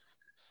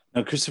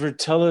Now, Christopher,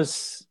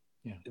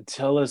 Yeah.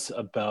 tell us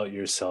about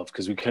yourself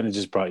because we kind of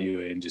just brought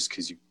you in just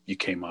because you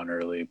came on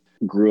early.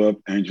 Grew up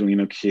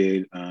Angelino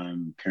kid.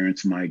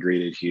 Parents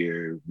migrated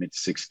here mid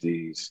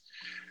 60s.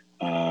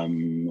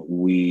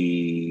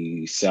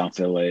 We South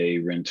LA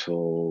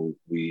rental.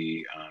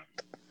 We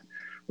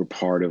were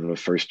part of a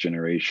first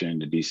generation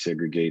to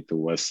desegregate the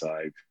West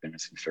Side.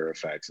 Venice and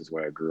Fairfax is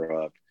where I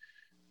grew up.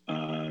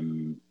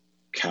 Um,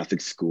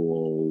 Catholic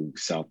school,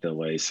 South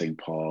LA, St.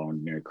 Paul,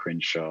 near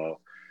Crenshaw.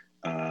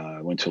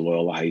 Went to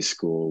Loyola High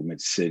School,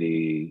 Mid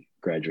City,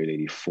 graduated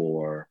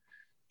 84.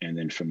 And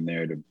then from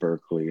there to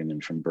Berkeley, and then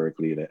from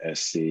Berkeley to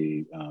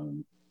SC.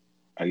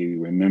 I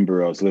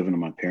remember I was living in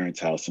my parents'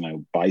 house and I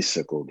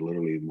bicycled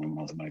literally when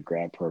I was in my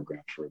grad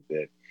program for a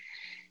bit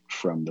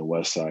from the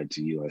West Side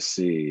to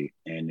USC.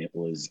 And it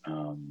was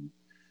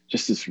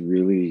just this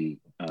really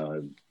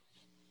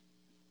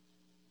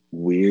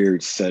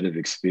weird set of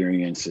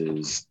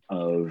experiences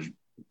of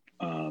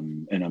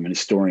and I'm an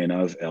historian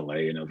of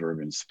LA and of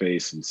urban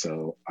space. And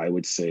so I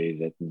would say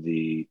that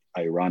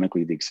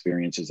ironically, the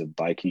experiences of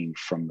biking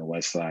from the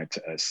West Side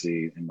to SC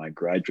in my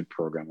graduate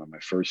program in my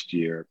first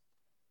year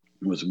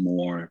was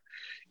more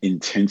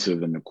intensive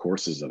than the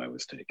courses that I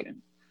was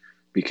taking,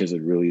 because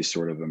it really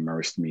sort of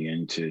immersed me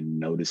into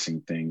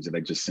noticing things that I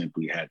just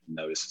simply hadn't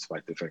noticed,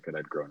 despite the fact that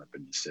I'd grown up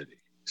in the city.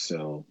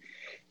 So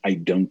I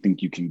don't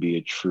think you can be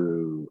a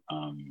true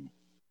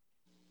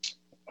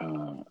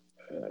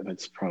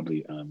that's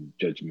probably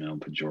judgmental,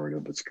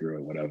 pejorative, but screw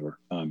it, whatever.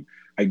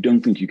 I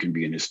don't think you can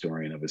be an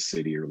historian of a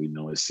city or really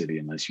know a city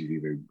unless you've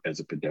either, as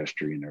a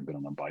pedestrian, or been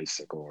on a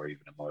bicycle or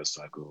even a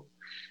motorcycle,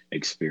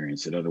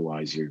 experience it.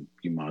 Otherwise, you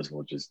might as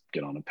well just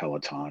get on a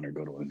Peloton or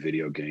go to a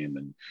video game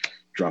and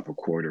drop a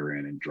quarter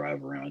in and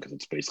drive around, because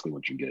it's basically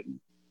what you're getting.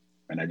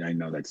 And I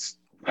know that's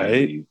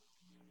Right?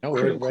 No,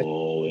 we're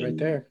critical right and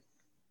there,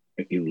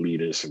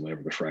 elitist or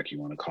whatever the frack you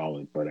want to call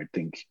it, but I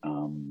think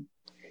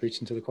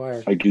preaching to the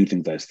choir. I do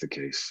think that's the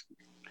case.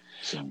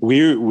 So.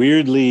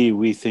 Weirdly,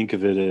 we think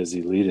of it as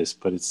elitist,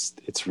 but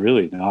it's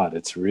really not.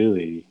 It's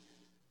really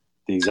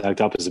the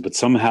exact opposite. But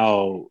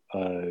somehow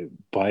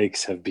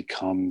bikes have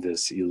become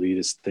this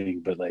elitist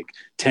thing. But like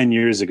 10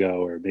 years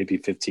ago, or maybe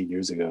 15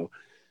 years ago,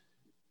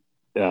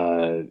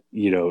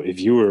 if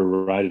you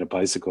were riding a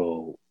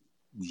bicycle,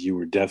 you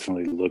were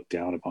definitely looked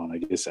down upon, I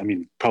guess. I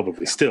mean,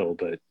 probably still,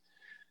 but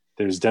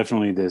there's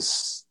definitely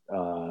this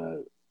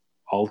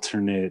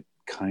alternate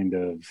kind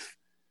of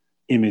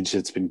image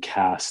that's been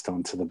cast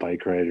onto the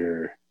bike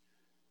rider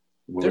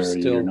where There's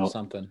still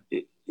something.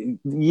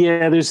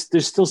 Yeah, there's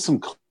still some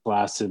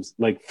classes,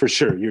 like for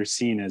sure you're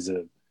seen as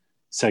a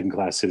second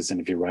class citizen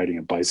if you're riding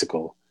a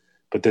bicycle,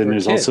 but then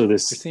there's also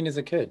this, you're seen as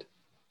a kid.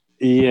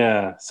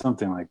 Yeah,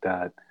 something like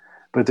that.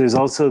 But there's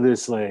also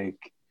this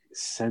like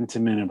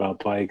sentiment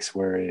about bikes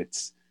where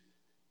it's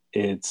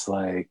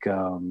like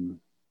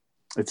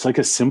it's like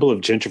a symbol of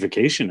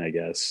gentrification, I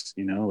guess,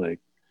 like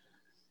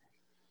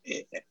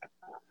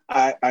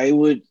I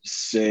would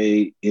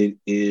say it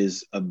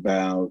is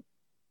about,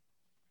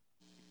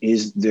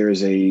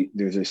 there's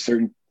a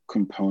certain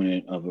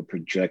component of a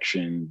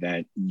projection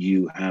that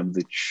you have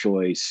the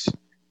choice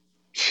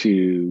to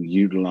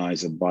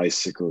utilize a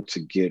bicycle to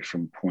get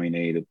from point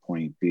A to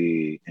point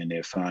B. And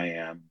if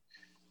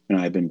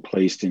I've been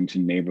placed into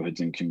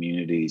neighborhoods and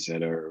communities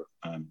that are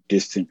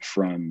distant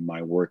from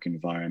my work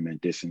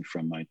environment, distant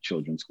from my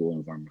children's school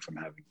environment, from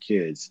having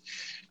kids,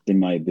 then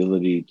my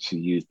ability to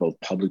use both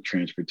public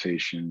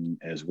transportation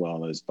as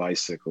well as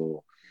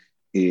bicycle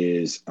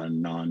is a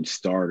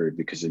non-starter,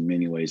 because in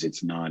many ways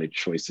it's not a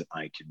choice that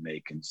I can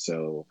make. And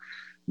so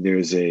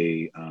there's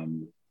the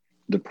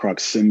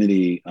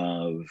proximity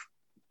of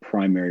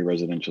primary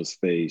residential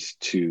space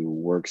to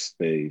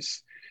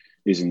workspace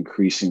is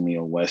increasingly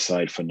a West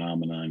Side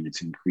phenomenon.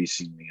 It's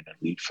increasingly an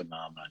elite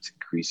phenomenon. It's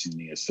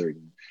increasingly a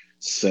certain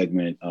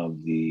segment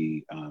of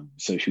the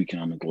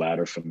socioeconomic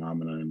ladder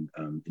phenomenon.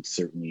 It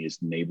certainly is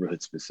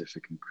neighborhood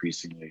specific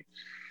increasingly.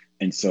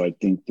 And so I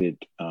think that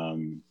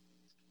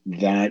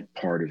that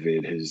part of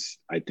it has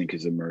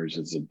emerged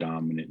as a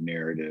dominant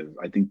narrative.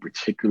 I think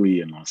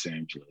particularly in Los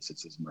Angeles,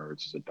 it's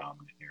emerged as a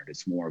dominant narrative.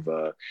 It's more of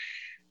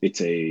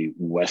it's a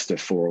west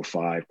of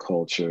 405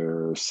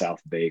 culture,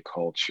 South Bay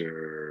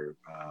culture,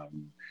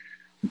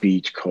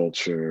 beach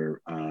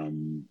culture,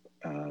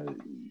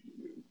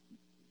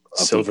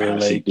 Silver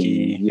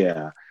Lakey.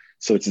 Yeah.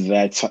 So it's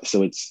that.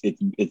 So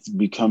it's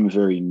become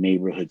very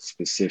neighborhood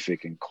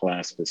specific and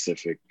class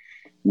specific,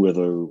 with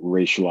a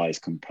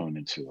racialized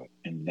component to it,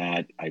 and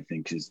that I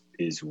think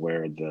is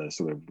where the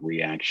sort of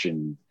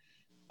reaction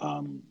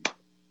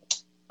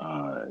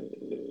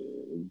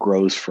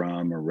grows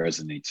from or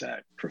resonates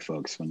at for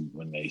folks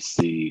when they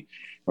see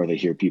or they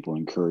hear people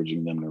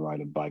encouraging them to ride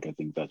a bike. I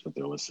think that's what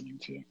they're listening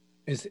to.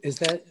 Is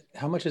that,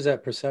 how much is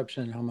that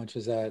perception? How much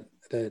is that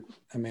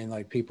I mean,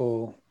 like,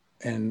 people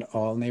in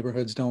all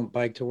neighborhoods don't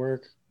bike to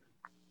work?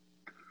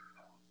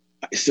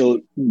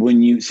 So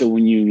when you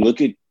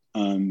look at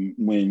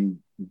when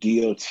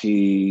DOT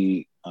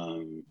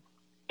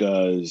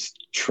does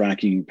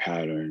tracking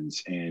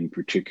patterns, and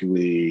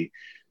particularly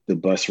the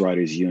bus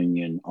riders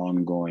union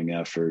ongoing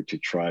effort to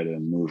try to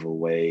move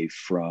away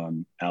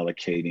from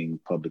allocating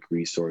public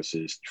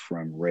resources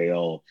from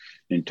rail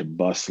into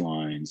bus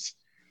lines.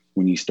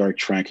 When you start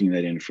tracking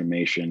that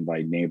information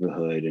by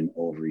neighborhood and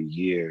over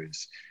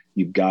years,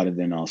 you've got to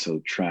then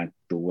also track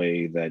the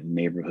way that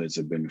neighborhoods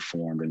have been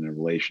formed and the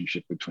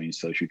relationship between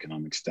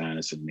socioeconomic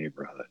status and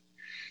neighborhood.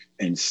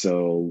 And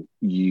so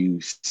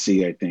you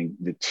see, I think,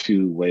 the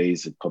two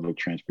ways that public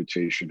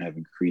transportation have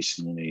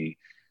increasingly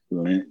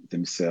lent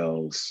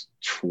themselves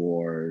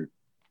toward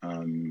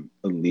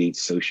elite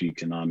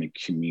socioeconomic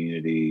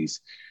communities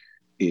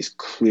is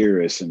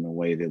clearest in the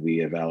way that we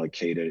have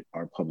allocated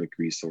our public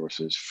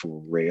resources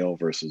for rail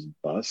versus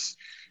bus,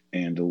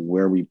 and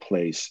where we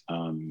place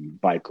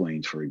bike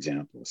lanes, for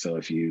example. So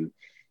if you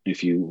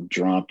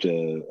dropped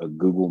a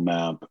Google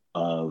map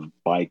of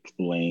bike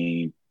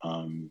lane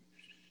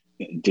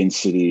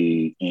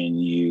density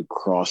and you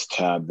cross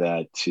tab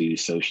that to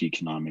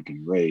socioeconomic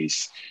and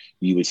race,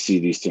 you would see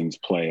these things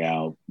play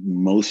out,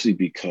 mostly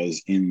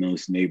because in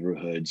those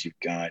neighborhoods you've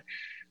got,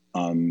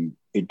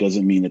 it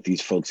doesn't mean that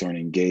these folks aren't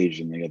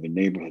engaged in the other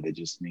neighborhood. It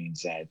just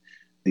means that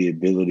the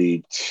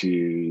ability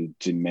to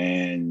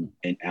demand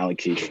an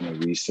allocation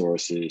of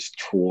resources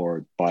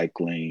toward bike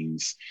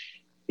lanes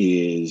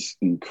is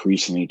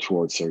increasingly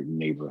towards certain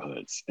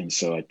neighborhoods. And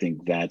so I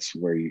think that's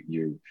where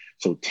you're,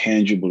 so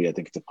tangibly, I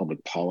think it's a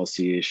public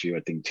policy issue.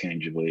 I think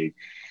tangibly,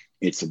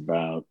 it's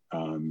about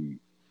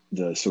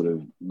the sort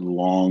of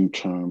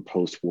long-term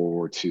post-World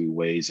War II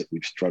ways that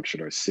we've structured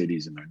our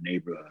cities and our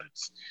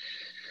neighborhoods.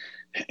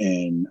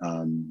 And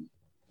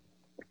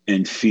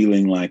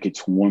feeling like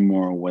it's one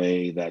more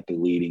way that the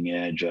leading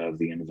edge of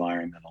the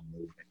environmental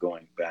movement,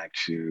 going back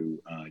to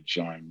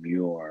John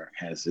Muir,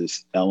 has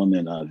this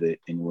element of it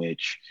in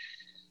which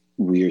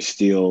we are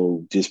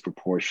still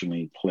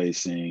disproportionately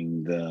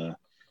placing the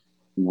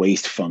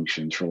waste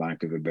functions, for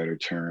lack of a better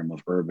term,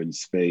 of urban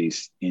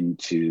space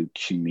into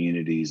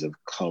communities of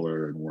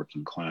color and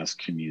working class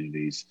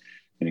communities.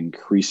 And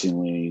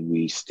increasingly,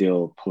 we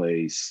still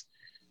place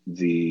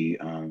the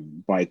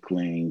bike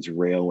lanes,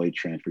 railway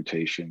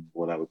transportation,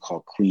 what I would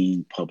call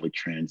clean public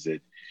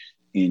transit,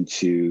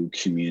 into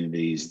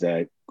communities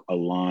that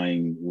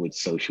align with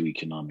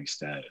socioeconomic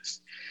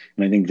status.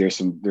 And I think there's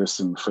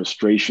some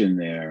frustration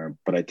there,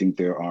 but I think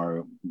there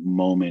are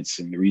moments,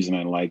 and the reason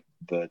I like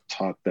the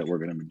talk that we're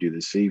going to do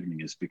this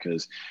evening is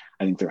because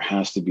I think there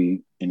has to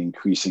be an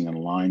increasing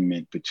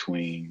alignment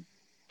between,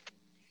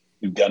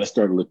 we've got to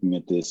start looking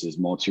at this as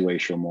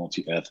multiracial,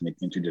 multi-ethnic,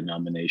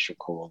 interdenominational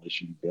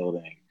coalition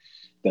building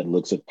that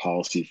looks at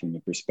policy from the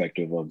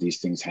perspective of these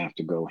things have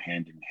to go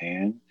hand in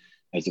hand,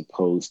 as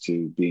opposed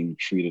to being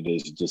treated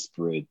as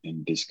disparate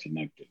and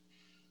disconnected.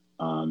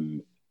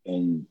 And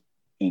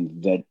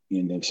that,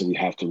 so we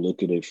have to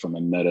look at it from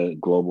a meta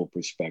global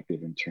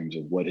perspective in terms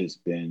of what has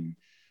been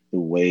the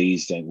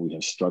ways that we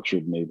have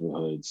structured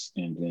neighborhoods,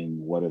 and then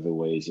what are the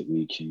ways that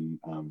we can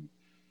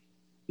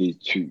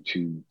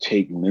to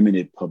take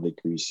limited public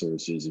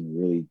resources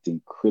and really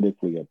think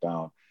critically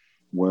about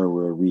where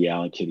we're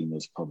reallocating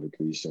those public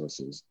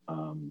resources.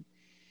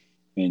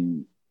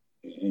 And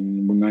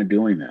we're not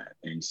doing that.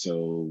 And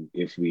so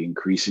if we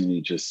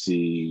increasingly just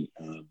see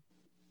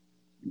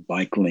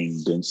bike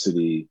lane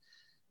density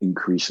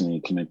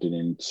increasingly connected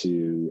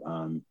into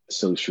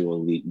social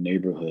elite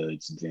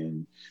neighborhoods,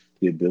 then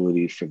the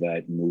ability for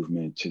that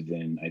movement to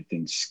then, I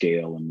think,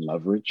 scale and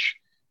leverage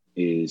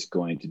is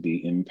going to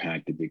be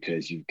impacted,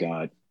 because you've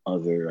got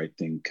other, I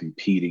think,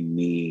 competing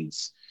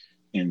needs.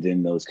 And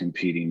then those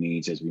competing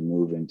needs, as we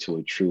move into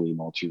a truly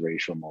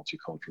multiracial,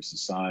 multicultural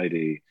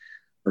society,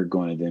 are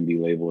going to then be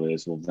labeled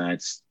as, well,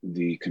 that's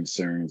the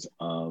concerns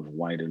of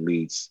white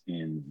elites,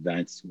 and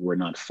we're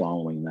not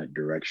following that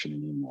direction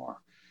anymore,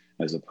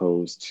 as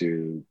opposed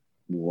to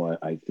what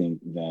I think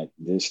that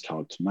this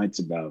talk tonight's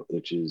about,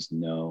 which is,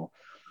 no,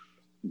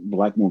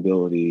 Black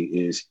mobility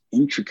is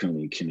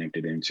intricately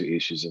connected into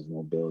issues of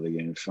mobility.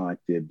 And in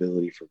fact, the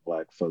ability for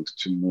Black folks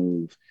to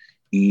move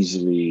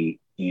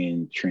easily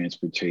in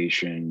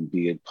transportation,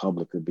 be it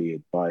public or be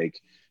it bike,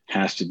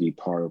 has to be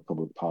part of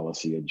public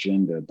policy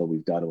agenda. But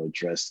we've got to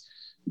address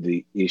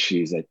the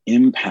issues that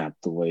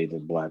impact the way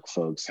that Black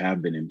folks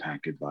have been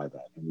impacted by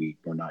that. And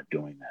we're not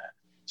doing that.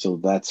 So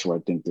that's where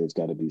I think there's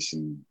got to be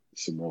some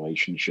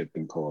relationship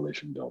and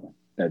coalition building.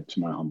 That's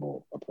my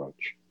humble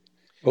approach.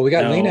 Well, we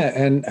got Lena,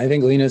 and I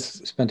think Lena's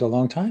spent a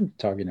long time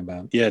talking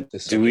about. Yeah.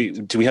 This do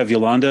we have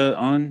Yolanda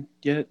on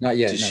yet? Not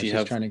yet. She's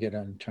trying to get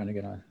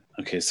on.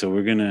 Okay, so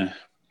we're gonna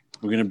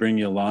bring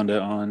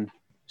Yolanda on.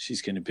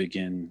 She's gonna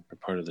begin a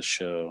part of the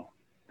show.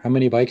 How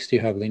many bikes do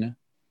you have, Lena?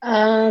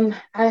 I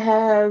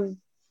have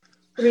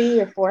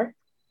 3 or 4.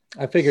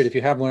 I figured if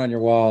you have one on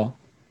your wall,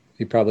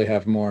 you probably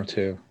have more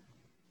too.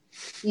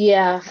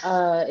 Yeah,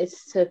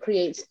 it's to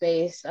create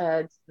space.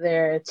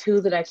 There are 2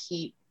 that I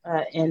keep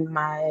in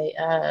my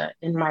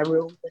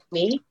room with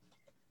me,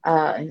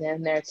 and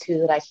then there are 2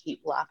 that I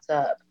keep locked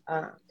up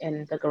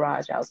in the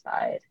garage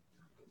outside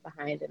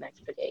behind an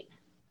extra gate.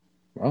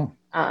 Wow.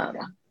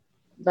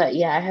 But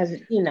yeah, I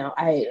haven't,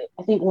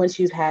 I think once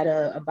you've had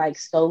a bike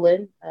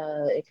stolen,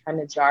 it kind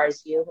of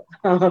jars you.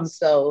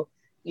 So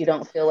you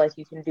don't feel like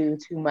you can do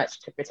too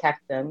much to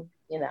protect them,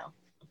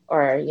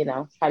 or,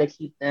 try to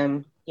keep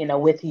them,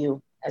 with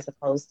you as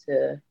opposed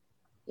to,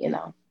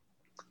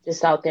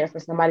 just out there for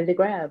somebody to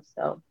grab.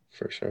 So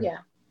For sure. yeah.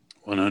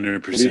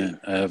 100%.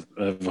 I have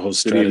a whole Good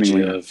strategy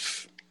evening,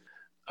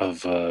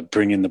 of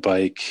bringing the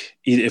bike.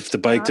 If the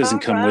bike doesn't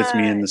come with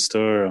me in the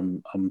store,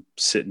 I'm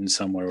sitting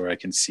somewhere where I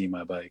can see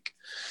my bike.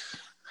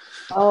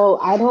 Oh,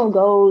 I don't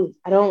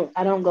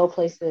go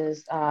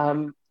places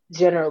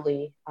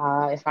generally.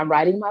 If I'm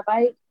riding my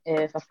bike,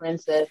 if a friend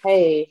says,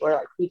 "Hey, we're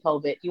like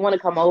pre-COVID, you want to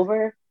come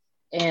over?"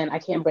 and I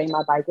can't bring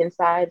my bike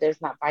inside,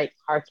 there's not bike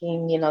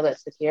parking,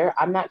 that's secure,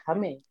 I'm not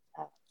coming.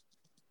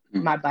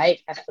 My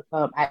bike has to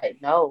come.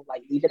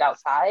 Leave it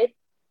outside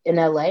in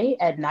LA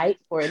at night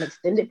for an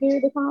extended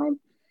period of time.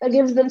 That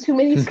gives them too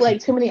many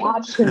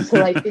options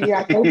to figure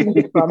out where to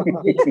get it from.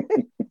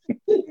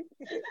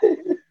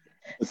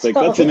 It's like,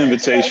 that's an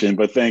invitation,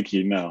 but thank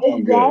you. No,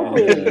 I'm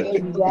good.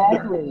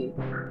 Exactly.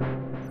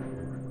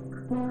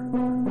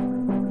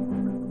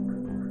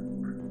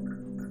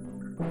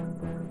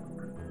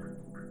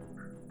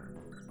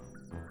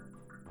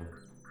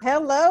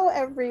 Hello,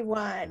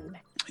 everyone.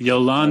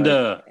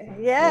 Yolanda. How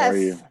are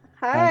you? Yes.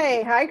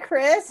 Hi,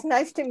 Chris.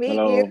 Nice to meet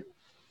Hello. you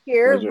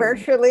here Pleasure.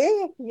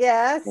 virtually.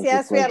 Yes. That's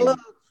Yes. a We had a pleasure.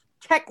 little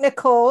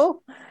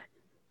technical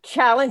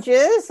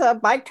challenges.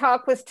 Bike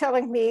Talk was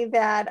telling me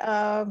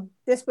that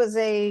this was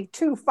a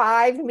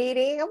 2-5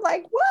 meeting. I'm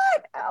like,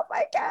 what? Oh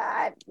my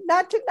God,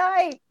 not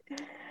tonight.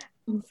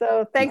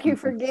 So thank you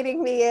for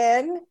getting me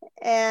in.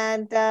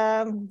 And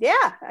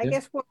I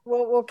guess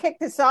we'll kick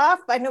this off.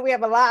 I know we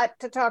have a lot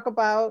to talk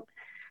about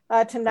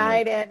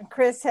tonight, and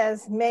Chris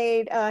has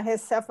made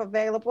himself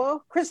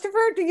available.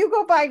 Christopher, do you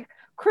go by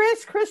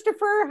Chris,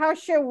 Christopher? How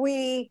shall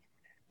we?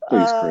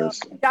 Please, Chris.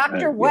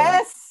 Dr.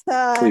 West?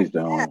 Please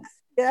don't.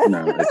 Yes.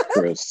 No, it's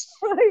Chris.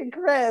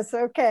 Chris,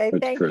 okay, It's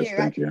thank Chris. you.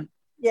 Thank you.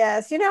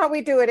 Yes, you know how we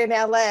do it in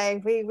LA.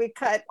 We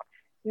cut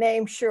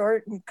names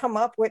short and come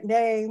up with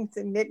names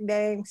and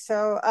nicknames.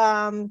 So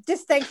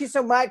just thank you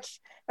so much.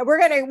 And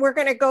we're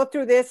gonna go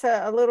through this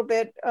a little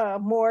bit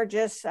more.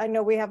 Just I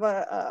know we have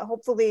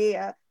hopefully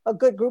a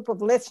good group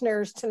of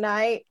listeners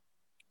tonight.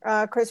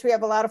 Chris, we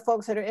have a lot of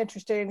folks that are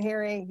interested in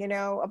hearing,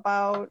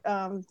 about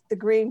the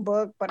Green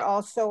Book, but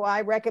also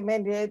I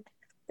recommended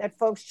that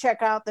folks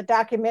check out the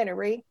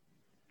documentary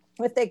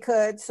if they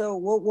could. So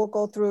we'll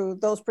go through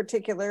those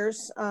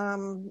particulars,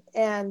 and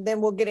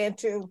then we'll get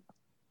into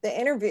the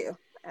interview.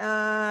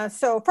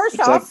 So first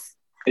off,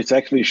 it's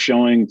actually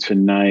showing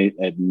tonight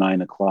at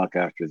 9:00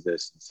 after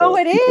this. So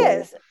it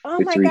is. Oh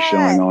my God! It's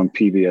showing on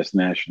PBS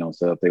National.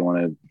 So if they want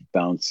to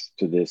bounce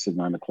to this at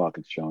 9:00,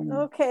 it's showing.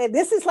 Okay,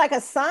 this is like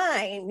a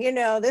sign.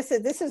 This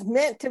is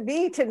meant to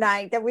be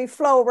tonight, that we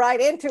flow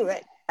right into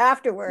it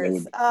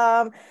afterwards.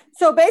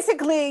 So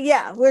basically,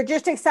 we're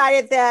just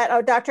excited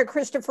that Dr.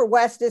 Christopher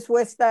West is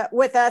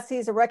with us.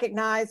 He's a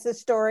recognized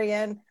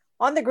historian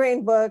on the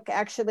Green Book,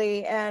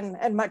 actually,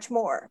 and much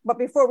more. But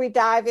before we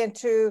dive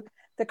into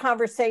the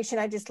conversation,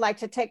 I'd just like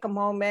to take a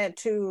moment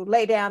to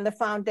lay down the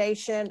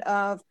foundation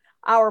of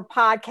our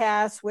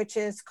podcast, which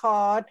is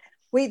called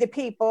We the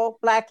People,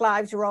 Black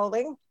Lives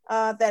Rolling,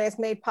 that is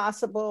made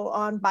possible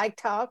on Bike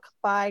Talk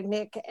by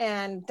Nick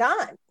and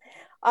Don.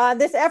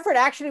 This effort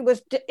actually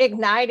was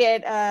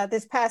ignited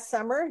this past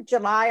summer,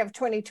 July of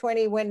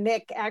 2020, when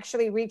Nick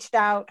actually reached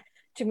out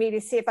to me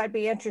to see if I'd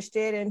be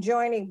interested in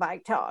joining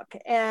Bike Talk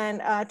and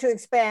to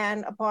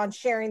expand upon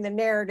sharing the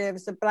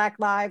narratives of Black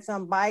lives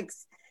on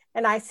bikes.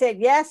 And I said,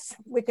 yes,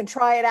 we can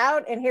try it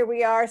out. And here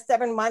we are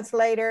 7 months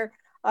later,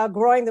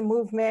 growing the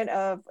movement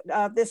of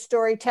this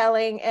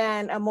storytelling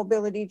and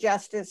mobility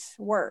justice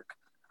work.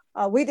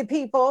 We the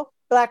People,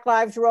 Black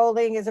Lives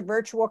Rolling is a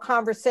virtual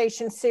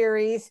conversation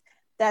series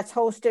that's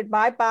hosted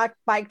by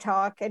Bike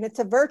Talk. And it's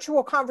a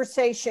virtual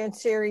conversation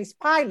series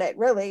pilot,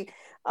 really,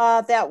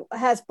 that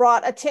has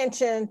brought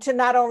attention to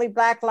not only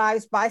Black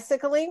lives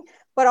bicycling,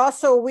 but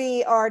also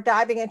we are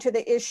diving into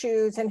the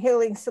issues and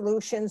healing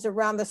solutions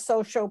around the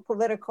social,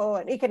 political,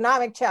 and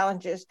economic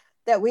challenges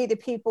that we, the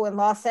people in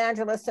Los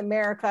Angeles,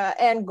 America,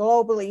 and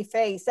globally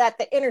face at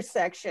the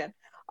intersection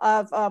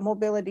of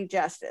mobility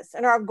justice.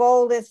 And our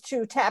goal is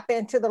to tap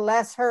into the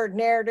less heard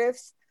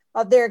narratives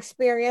of their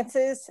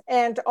experiences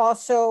and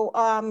also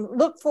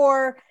look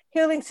for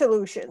healing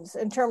solutions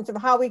in terms of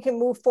how we can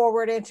move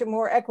forward into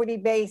more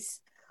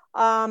equity-based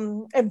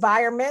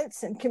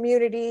environments and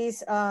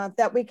communities,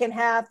 that we can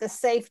have the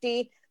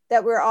safety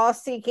that we're all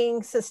seeking,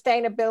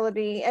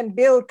 sustainability, and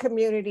build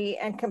community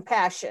and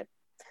compassion.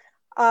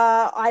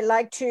 I'd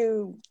like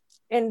to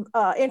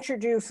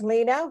introduce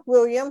Lena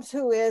Williams,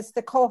 who is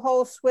the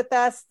co-host with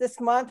us this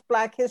month,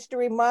 Black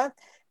History Month.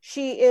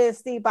 She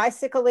is the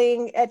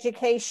bicycling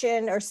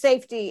education or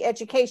safety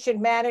education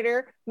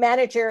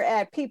manager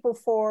at People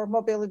for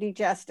Mobility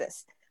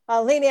Justice.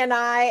 Lena and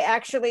I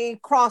actually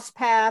cross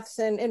paths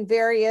in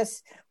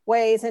various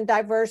ways and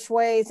diverse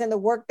ways in the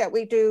work that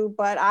we do,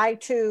 but I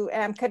too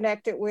am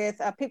connected with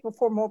People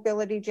for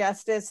Mobility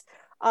Justice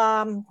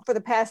For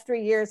the past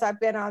 3 years, I've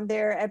been on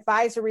their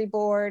advisory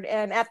board.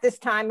 And at this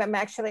time, I'm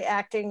actually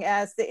acting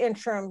as the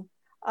interim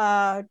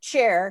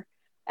chair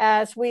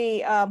as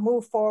we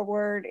move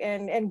forward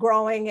and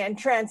growing and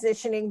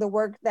transitioning the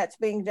work that's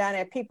being done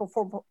at People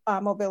for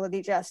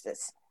Mobility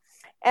Justice.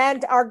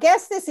 And our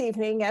guest this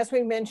evening, as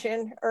we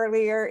mentioned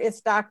earlier, is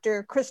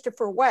Dr.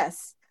 Christopher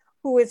West,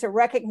 who is a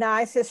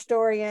recognized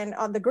historian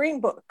on the Green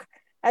Book,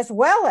 as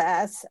well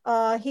as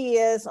he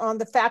is on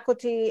the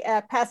faculty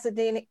at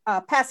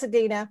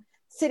Pasadena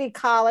City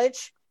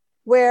College,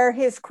 where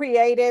his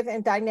creative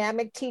and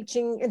dynamic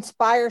teaching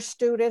inspires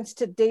students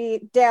to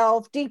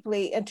delve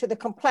deeply into the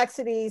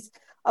complexities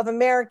of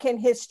American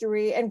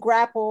history and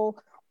grapple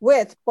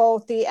with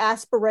both the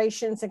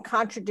aspirations and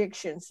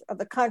contradictions of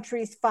the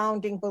country's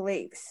founding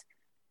beliefs.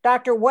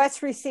 Dr.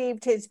 West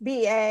received his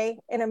BA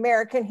in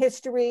American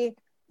History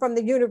from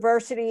the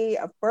University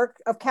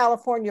of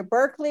California,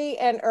 Berkeley,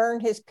 and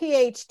earned his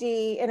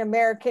PhD in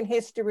American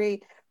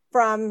History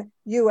from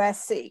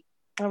USC.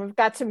 And we've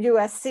got some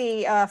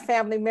USC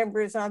family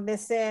members on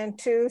this end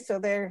too, so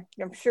they're,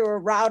 I'm sure,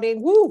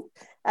 routing,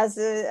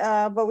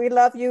 but we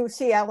love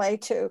UCLA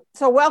too.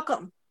 So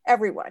welcome,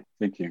 everyone.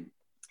 Thank you.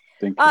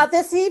 Thank you.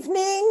 This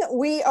evening,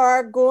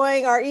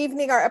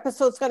 our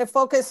episode's going to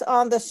focus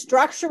on the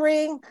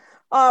structuring.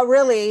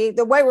 Really,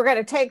 the way we're going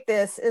to take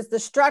this is the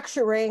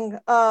structuring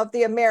of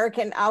the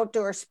American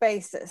outdoor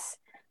spaces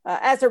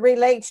as it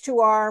relates to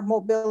our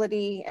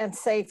mobility and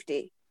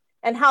safety,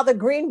 and how the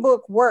Green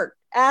Book worked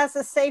as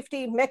a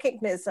safety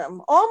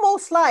mechanism,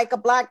 almost like a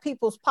Black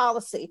people's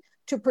policy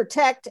to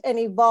protect and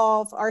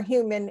evolve our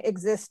human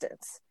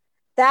existence.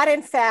 That,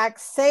 in fact,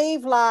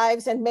 saved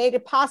lives and made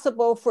it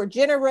possible for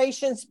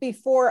generations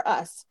before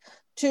us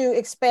to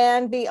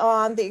expand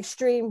beyond the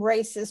extreme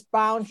racist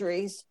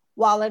boundaries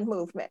while in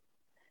movement.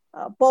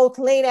 Both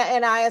Lena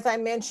and I, as I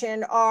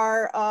mentioned,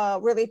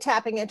 are really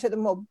tapping into the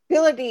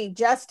mobility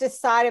justice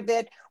side of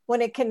it when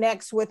it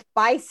connects with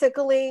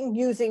bicycling,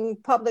 using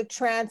public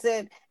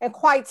transit, and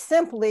quite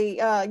simply,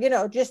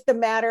 just the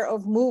matter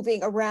of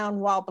moving around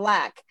while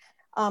Black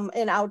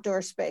in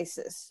outdoor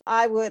spaces.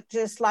 I would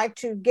just like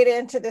to get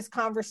into this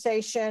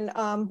conversation,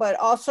 but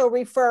also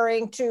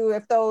referring to,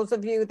 if those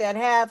of you that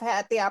have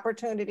had the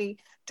opportunity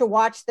to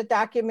watch the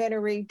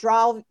documentary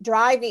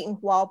Driving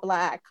While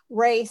Black,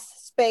 Race,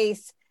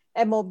 Space,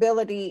 and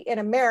Mobility in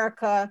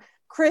America.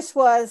 Chris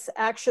was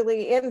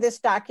actually in this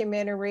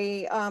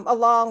documentary,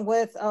 along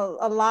with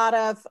a lot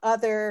of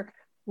other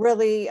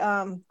really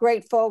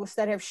great folks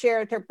that have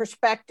shared their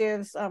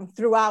perspectives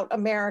throughout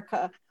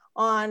America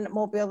on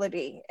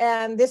mobility.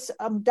 And this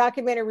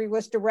documentary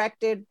was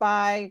directed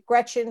by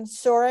Gretchen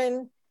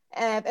Soren,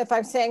 if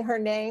I'm saying her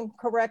name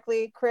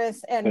correctly,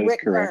 Chris, and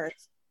Rick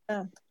Burns.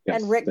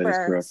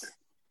 Burns.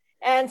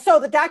 And so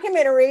the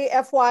documentary,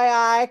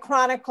 FYI,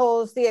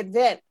 chronicles the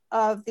advent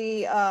of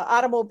the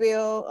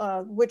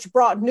automobile, which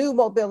brought new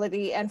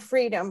mobility and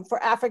freedom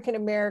for African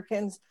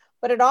Americans,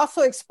 but it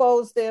also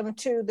exposed them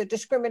to the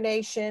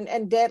discrimination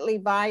and deadly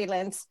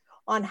violence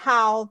on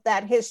how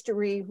that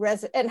history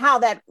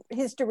resonates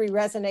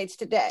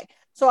today.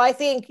 So I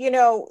think,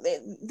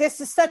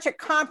 this is such a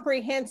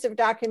comprehensive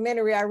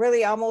documentary. I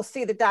really almost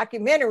see the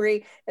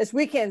documentary as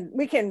we can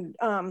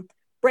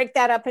break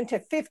that up into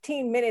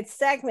 15-minute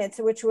segments,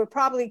 which would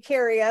probably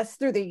carry us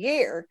through the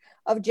year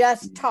of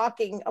just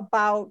talking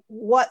about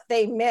what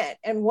they meant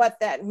and what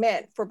that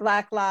meant for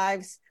Black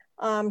lives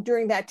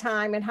during that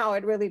time and how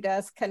it really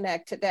does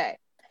connect today.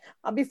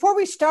 Before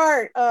we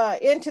start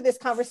into this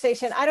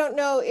conversation, I don't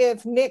know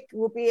if Nick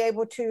will be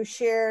able to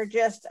share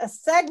just a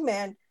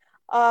segment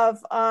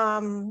of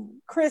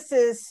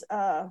Chris's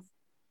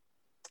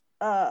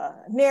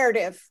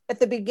narrative at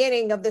the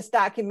beginning of this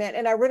document.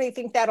 And I really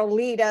think that'll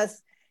lead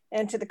us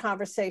into the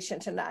conversation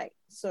tonight.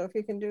 So if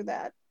you can do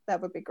that,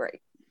 that would be great.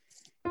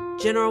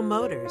 General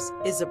Motors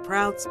is a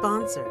proud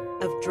sponsor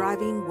of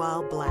Driving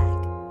While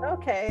Black.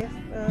 Okay.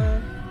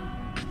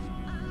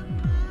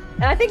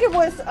 And I think it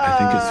was I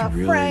think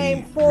it's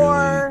framed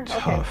for... really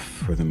tough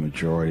for the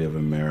majority of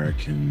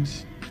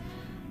Americans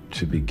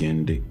to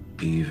begin to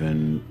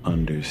even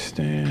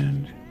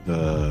understand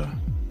the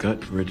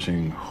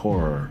gut-wrenching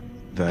horror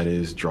that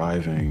is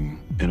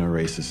driving in a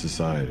racist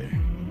society.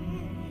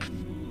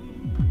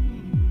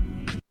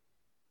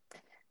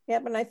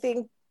 Yep, and I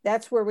think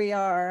that's where we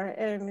are.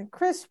 And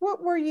Chris,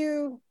 what were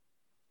you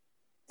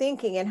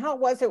thinking and how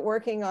was it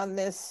working on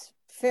this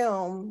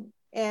film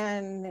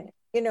and,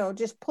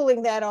 just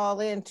pulling that all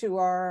into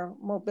our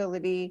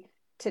mobility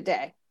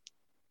today?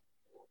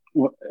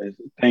 Well,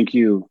 thank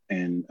you.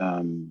 And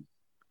I'm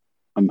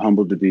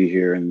humbled to be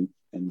here and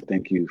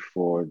thank you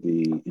for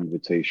the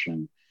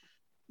invitation.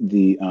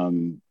 The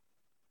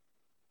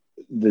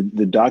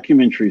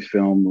documentary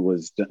film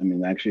was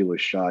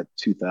shot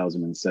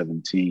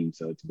 2017,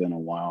 so it's been a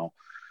while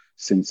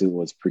since it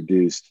was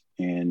produced,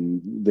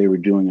 and they were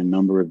doing a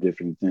number of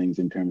different things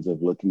in terms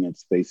of looking at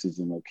spaces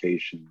and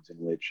locations in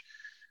which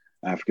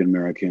African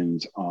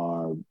Americans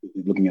are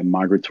looking at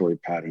migratory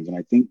patterns. And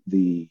I think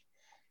the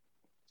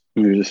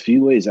There's a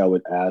few ways I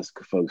would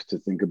ask folks to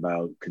think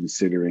about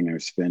considering or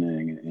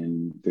spinning,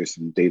 and there's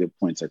some data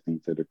points I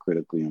think that are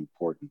critically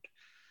important.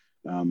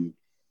 Um,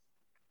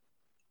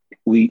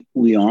 we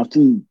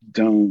often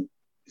don't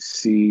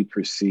see,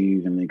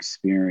 perceive, and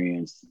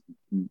experience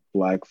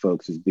Black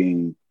folks as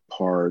being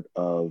part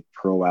of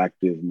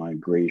proactive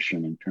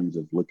migration in terms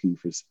of looking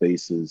for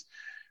spaces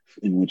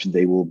in which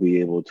they will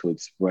be able to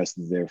express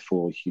their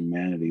full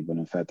humanity. But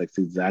in fact, that's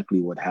exactly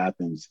what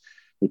happens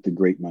with the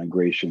Great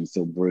Migration,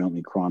 so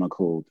brilliantly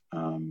chronicled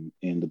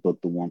in the book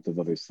The Warmth of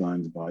Other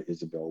Suns by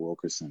Isabel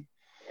Wilkerson.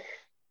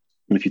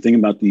 And if you think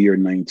about the year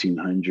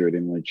 1900,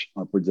 in which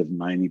upwards of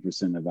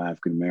 90% of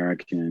African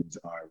Americans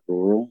are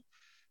rural,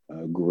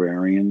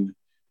 agrarian,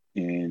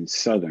 and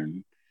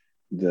Southern,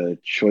 the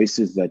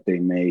choices that they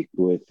make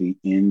with the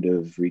end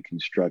of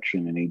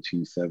Reconstruction in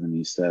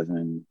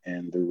 1877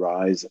 and the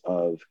rise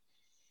of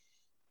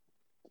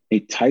a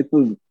type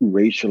of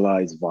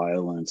racialized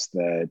violence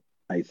that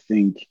I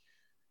think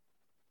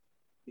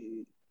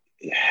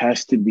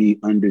has to be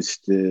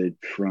understood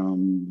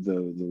from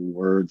the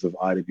words of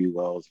Ida B.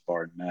 Wells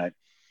Barnett.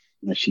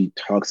 As she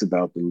talks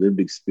about the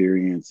lived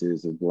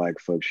experiences of Black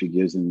folks, she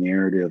gives a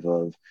narrative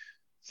of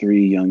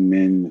three young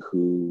men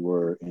who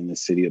were in the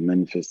city of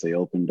Memphis. They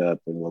opened up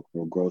a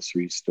local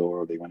grocery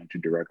store. They went into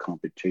direct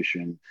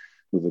competition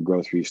with a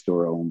grocery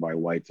store owned by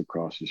whites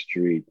across the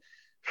street.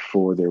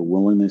 For their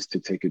willingness to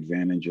take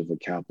advantage of the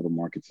capital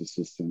markets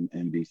system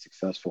and be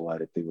successful at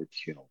it, they were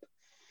killed.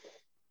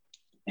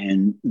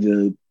 And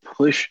the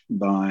push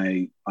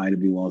by Ida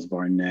B. Wells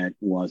Barnett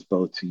was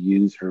both to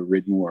use her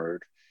written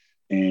word,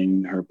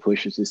 and her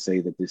push is to say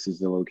that this is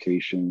the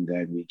location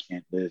that we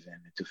can't live in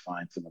and to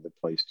find some other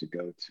place to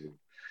go to.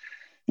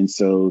 And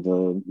so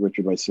the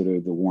Richard Wright Sitter,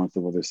 The Warmth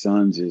of Other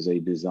Suns, is a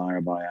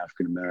desire by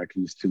African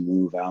Americans to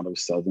move out of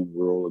Southern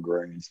rural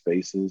agrarian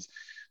spaces.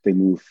 They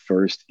move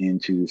first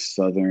into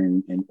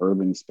Southern and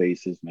urban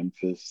spaces,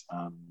 Memphis,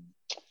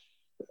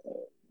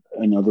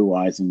 and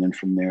otherwise, and then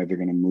from there, they're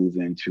going to move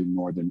into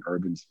Northern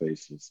urban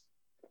spaces.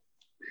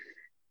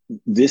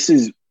 This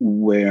is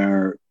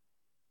where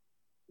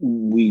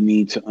we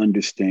need to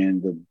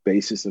understand the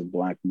basis of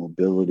Black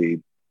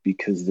mobility,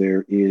 because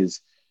there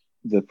is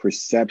the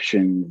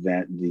perception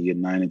that the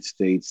United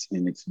States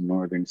in its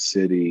northern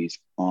cities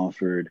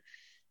offered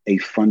a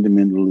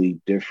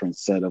fundamentally different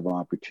set of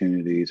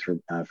opportunities for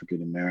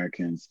African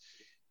Americans.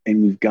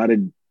 And we've got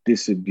to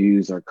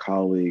disabuse our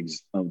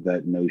colleagues of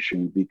that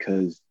notion,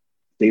 because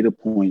data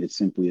point, it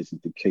simply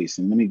isn't the case.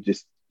 And let me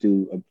just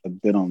do a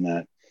bit on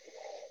that.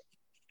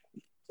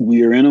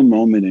 We are in a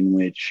moment in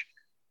which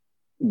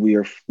we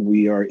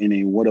are in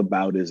a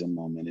whataboutism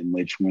moment, in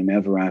which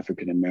whenever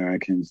African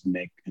Americans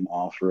make an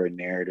offer, a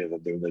narrative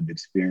of their lived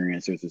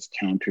experience, there's this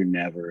counter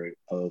narrative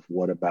of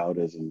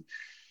whataboutism.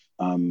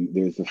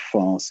 There's a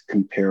false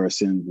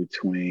comparison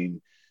between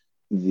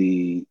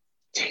the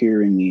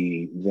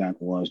tyranny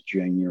that was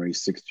January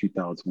 6,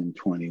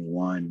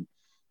 2021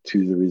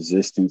 to the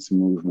resistance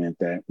movement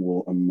that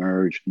will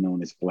emerge,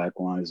 known as Black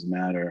Lives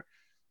Matter,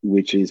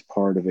 which is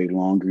part of a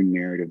longer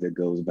narrative that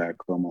goes back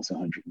almost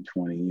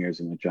 120 years,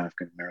 in which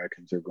African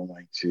Americans are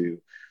going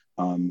to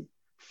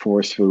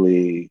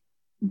forcefully,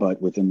 but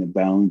within the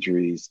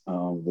boundaries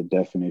of the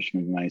definition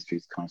of the United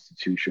States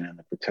Constitution and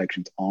the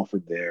protections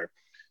offered there,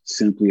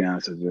 simply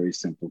ask a very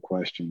simple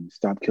question: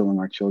 stop killing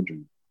our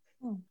children.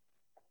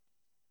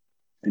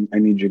 And I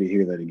need you to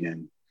hear that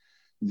again.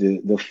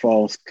 The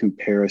false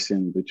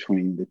comparison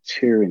between the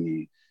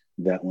tyranny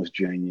that was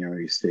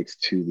January 6th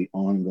to the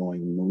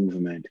ongoing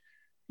movement,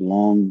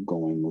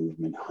 long-going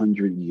movement,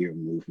 100-year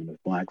movement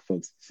of Black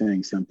folks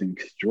saying something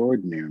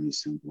extraordinarily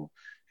simple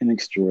and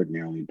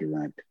extraordinarily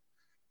direct.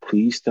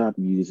 Please stop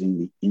using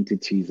the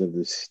entities of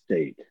the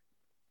state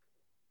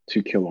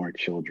to kill our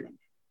children.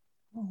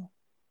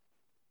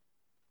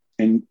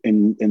 And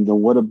the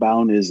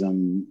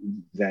whataboutism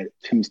that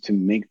tends to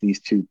make these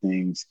two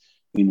things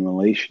in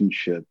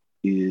relationship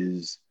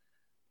is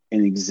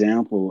an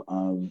example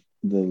of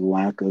the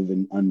lack of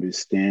an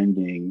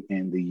understanding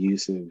and the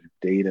use of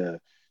data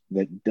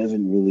that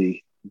doesn't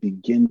really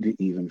begin to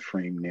even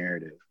frame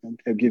narrative.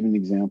 I'll give an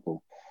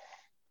example.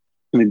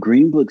 The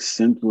Green Book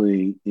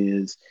simply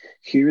is,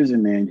 here is a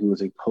man who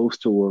was a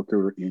postal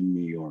worker in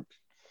New York.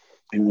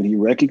 And what he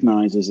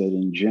recognizes that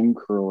in Jim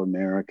Crow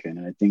America,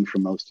 and I think for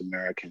most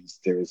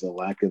Americans, there is a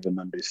lack of an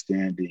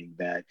understanding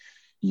that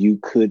you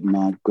could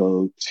not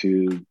go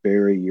to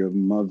bury your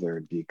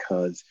mother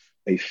because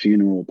a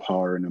funeral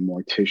parlor and a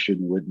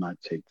mortician would not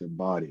take the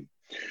body.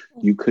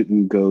 You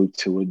couldn't go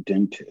to a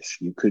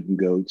dentist. You couldn't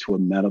go to a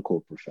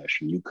medical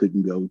profession. You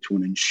couldn't go to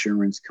an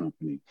insurance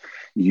company.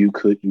 You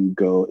couldn't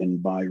go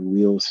and buy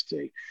real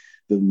estate.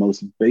 The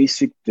most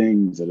basic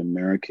things that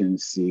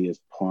Americans see as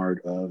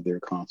part of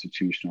their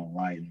constitutional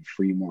right in a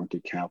free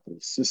market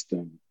capitalist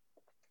system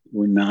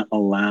were not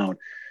allowed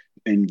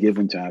and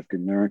given to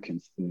African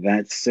Americans.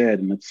 That said,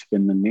 and let's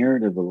spin the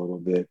narrative a little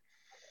bit,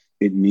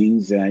 it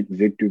means that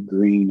Victor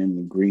Green and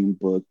the Green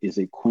Book is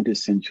a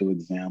quintessential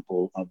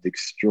example of the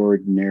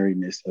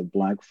extraordinariness of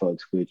Black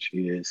folks, which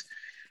is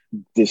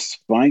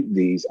Despite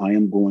these, I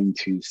am going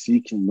to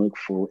seek and look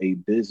for a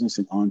business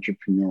and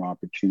entrepreneur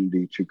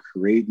opportunity to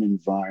create an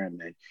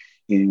environment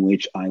in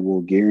which I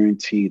will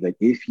guarantee that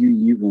if you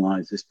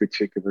utilize this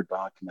particular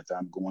document that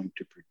I'm going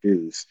to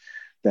produce,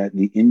 that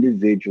the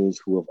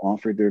individuals who have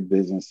offered their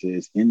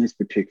businesses in this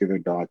particular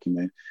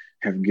document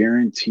have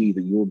guaranteed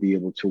that you will be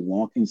able to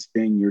walk and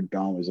spend your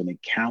dollars in a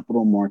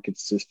capital market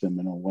system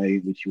in a way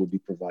which you will be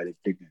provided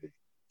dignity.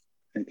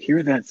 And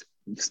here that's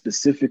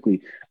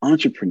specifically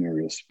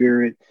entrepreneurial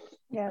spirit,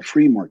 yes,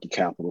 free market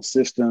capital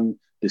system,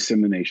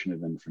 dissemination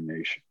of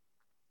information.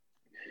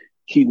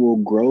 He will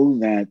grow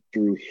that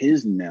through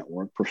his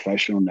network,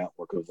 professional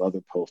network of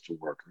other postal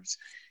workers.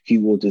 He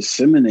will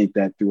disseminate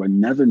that through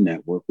another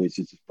network, which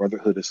is the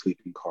Brotherhood of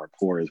Sleeping Car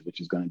Porters,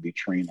 which is going to be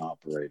train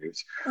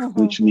operators,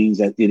 which means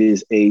that it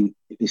is a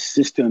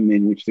system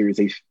in which there is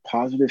a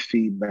positive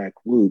feedback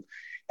loop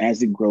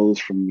as it grows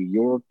from New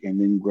York and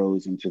then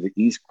grows into the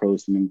East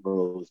Coast and then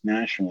grows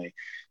nationally.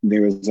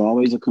 There is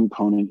always a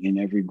component in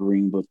every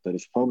green book that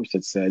is published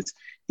that says,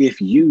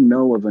 if you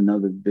know of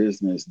another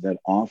business that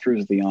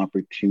offers the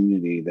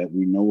opportunity that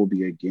we know will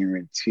be a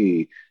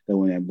guarantee that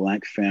when a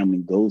Black family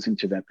goes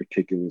into that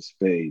particular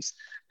space,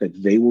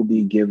 that they will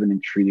be given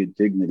and treated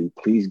dignity,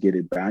 please get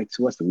it back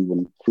to us and we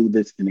will include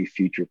this in a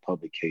future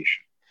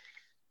publication.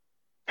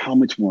 How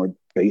much more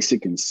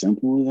basic and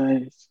simple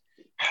that is?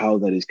 How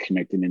that is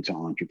connected into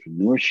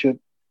entrepreneurship,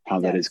 how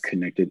that is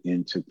connected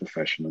into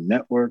professional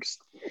networks.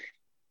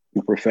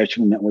 The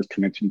professional networks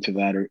connected into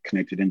that are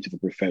connected into the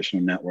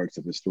professional networks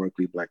of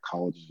historically Black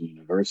colleges and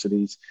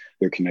universities.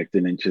 They're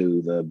connected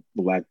into the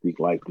Black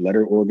Greek Life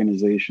Letter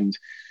organizations.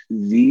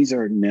 These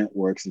are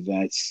networks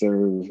that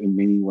serve in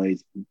many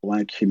ways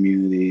Black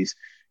communities,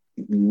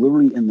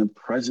 literally in the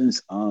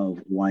presence of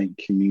white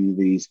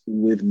communities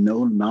with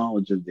no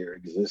knowledge of their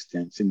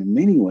existence, and in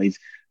many ways,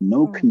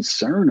 no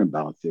concern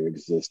about their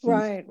existence,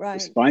 right.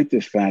 Despite the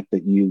fact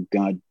that you've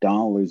got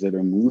dollars that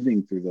are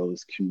moving through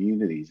those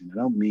communities. And I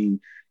don't mean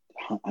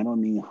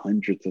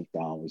hundreds of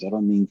dollars. I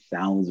don't mean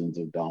thousands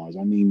of dollars.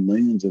 I mean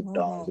millions of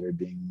dollars that are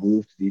being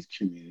moved to these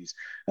communities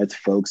as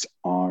folks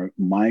are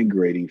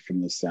migrating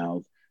from the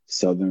South,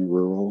 Southern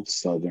rural,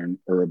 Southern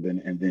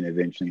urban, and then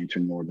eventually into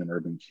Northern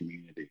urban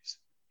communities.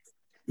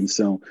 And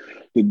so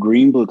the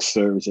Green Book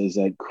serves as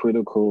that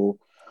critical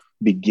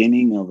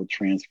beginning of a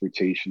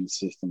transportation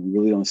system. We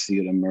really don't see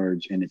it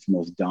emerge in its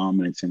most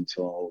dominance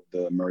until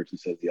the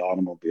emergence of the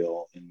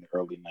automobile in the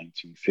early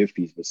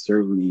 1950s, but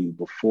certainly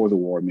before the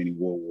war, meaning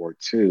World War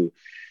II,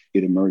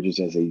 it emerges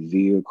as a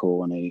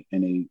vehicle and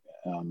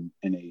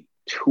a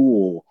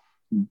tool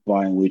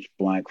by which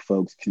Black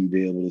folks can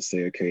be able to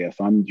say, okay,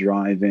 if I'm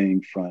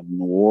driving from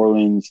New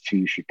Orleans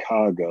to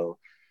Chicago,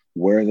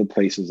 where are the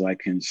places I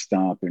can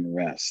stop and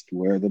rest?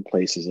 Where are the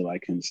places that I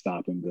can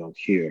stop and go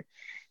here?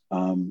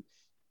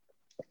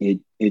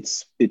 It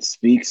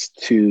speaks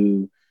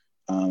to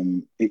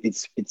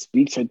it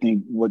speaks, I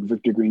think, what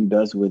Victor Green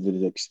does with it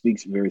is it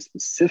speaks very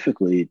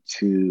specifically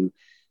to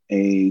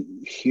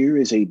here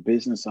is a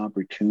business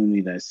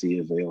opportunity that I see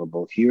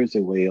available. Here's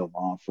a way of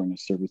offering a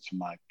service to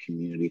my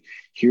community.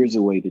 Here's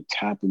a way to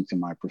tap into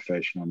my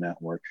professional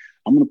network.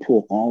 I'm going to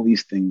pull all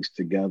these things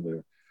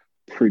together,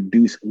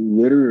 produce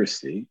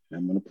literacy.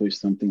 I'm going to push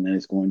something that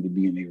is going to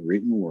be in a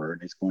written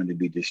word. It's going to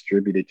be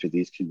distributed to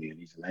these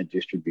communities. And that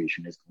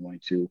distribution is going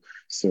to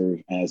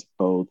serve as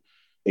both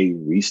a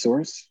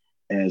resource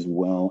as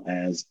well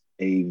as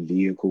a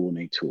vehicle and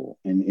a tool.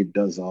 And it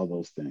does all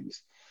those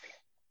things.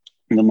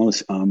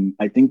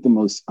 I think the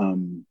most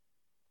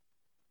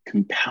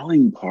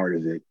compelling part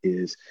of it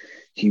is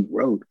he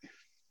wrote,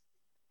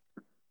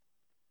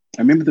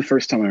 I remember the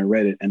first time I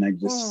read it and I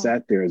just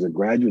sat there as a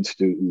graduate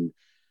student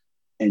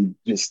and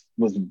just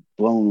was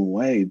blown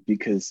away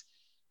because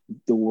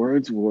the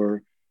words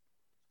were,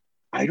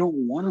 I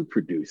don't want to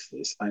produce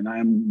this. And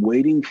I'm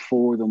waiting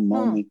for the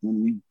moment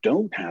when we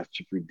don't have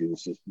to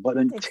produce this. But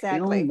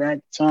until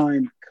that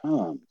time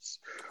comes,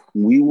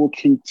 we will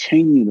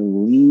continue to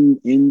lean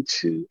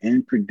into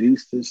and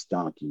produce this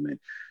document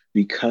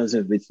because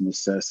of its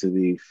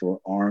necessity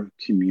for our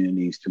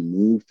communities to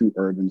move through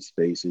urban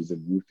spaces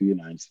and move through the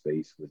United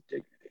States with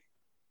dignity.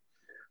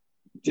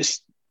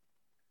 Just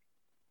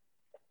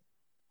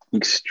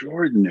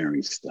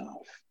extraordinary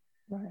stuff.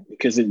 Right.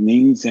 Because it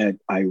means that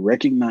I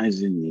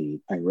recognize the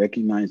need, I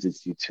recognize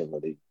its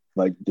utility,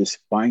 but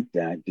despite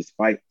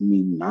me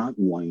not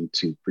wanting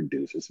to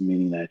produce this,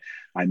 meaning that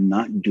I'm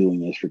not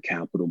doing this for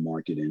capital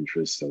market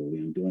interests solely,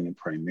 I'm doing it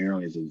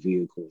primarily as a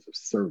vehicle of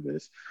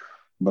service,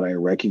 but I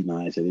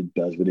recognize that it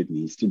does what it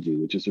needs to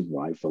do, which is to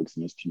provide folks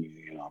in this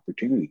community an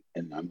opportunity.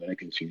 And I'm going to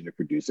continue to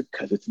produce it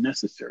because it's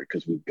necessary,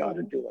 because we've got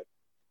to do it.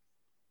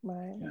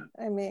 Right. Yeah.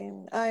 I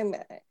mean,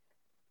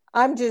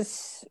 I'm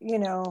just,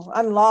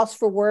 I'm lost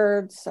for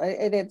words.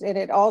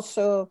 It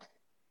also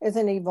is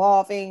an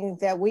evolving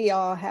that we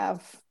all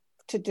have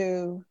to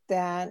do,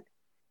 that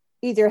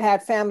either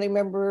had family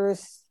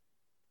members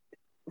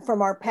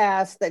from our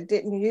past that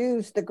didn't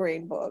use the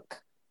Green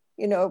Book.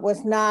 It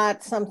was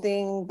not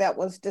something that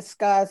was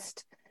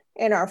discussed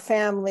in our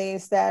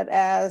families that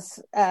as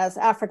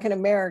African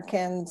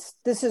Americans,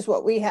 this is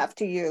what we have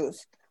to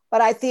use.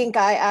 But I think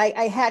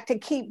I had to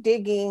keep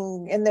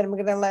digging, and then I'm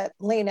going to let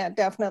Lena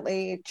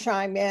definitely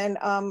chime in.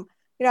 I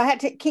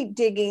had to keep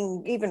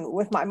digging, even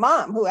with my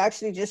mom, who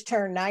actually just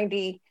turned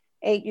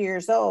 98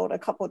 years old a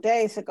couple of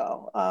days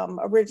ago,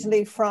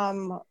 originally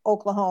from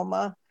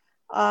Oklahoma.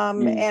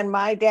 And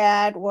my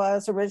dad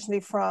was originally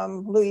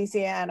from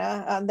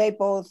Louisiana. They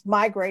both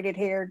migrated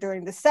here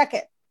during the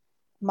second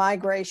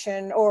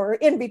migration, or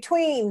in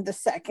between the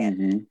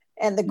second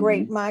and the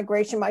Great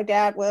Migration. My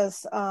dad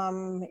was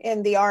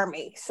in the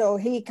Army, so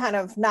he kind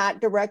of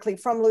not directly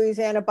from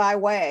Louisiana by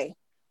way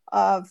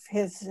of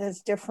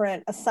his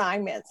different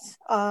assignments.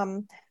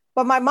 But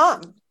my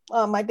mom,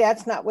 my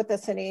dad's not with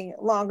us any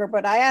longer,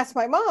 but I asked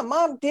my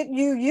Mom, did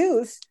you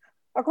use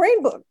a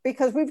green book?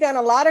 Because we've done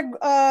a lot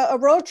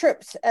of road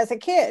trips as a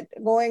kid,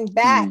 going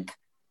back,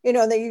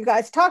 that you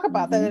guys talk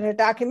about that in a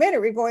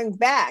documentary, going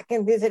back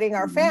and visiting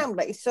our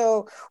family.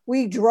 So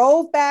we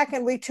drove back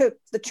and we took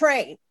the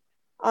train,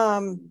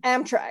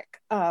 Amtrak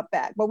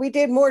back, but we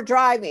did more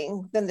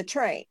driving than the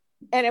train.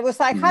 And it was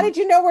like, how did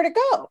you know where to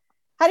go?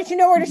 How did you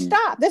know where to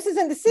stop? This is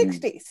in the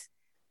 60s,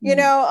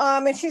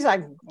 and she's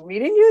like, we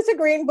didn't use a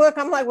green book.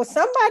 I'm like, well,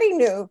 somebody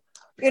knew,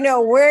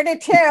 where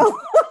to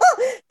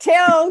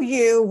tell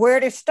you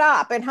where to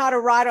stop and how to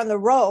ride on the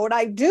road.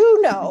 I do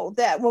know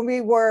that when we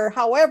were,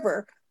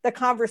 however, the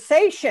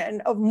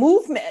conversation of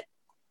movement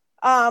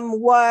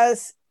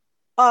was,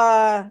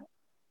 no,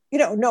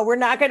 we're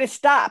not going to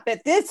stop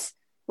at this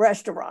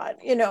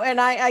restaurant,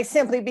 and I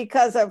simply,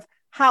 because of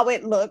how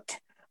it looked,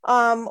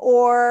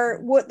 or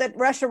what the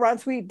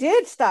restaurants we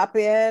did stop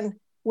in,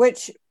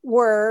 which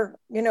were,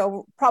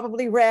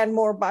 probably ran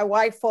more by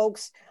white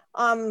folks,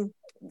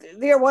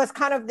 there was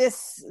kind of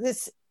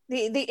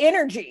the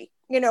energy,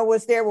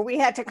 was there where we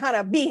had to kind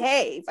of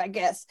behave, I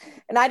guess.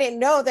 And I didn't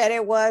know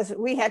that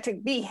we had to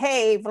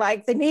behave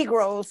like the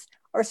Negroes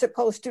are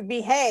supposed to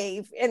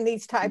behave in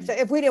these types of,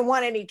 if we didn't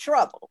want any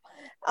trouble.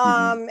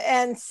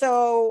 And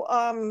so,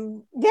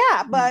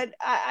 but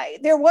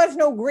there was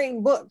no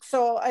green book.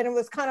 So, and it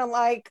was kind of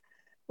like,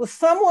 well,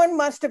 someone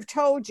must have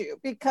told you,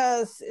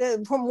 because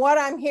from what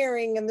I'm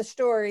hearing in the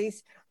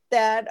stories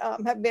that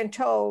have been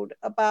told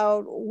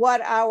about what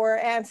our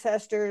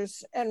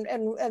ancestors and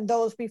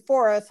those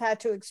before us had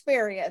to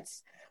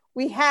experience,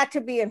 we had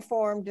to be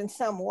informed in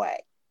some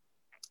way.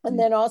 And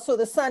then also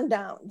the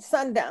sundown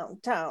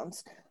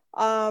towns.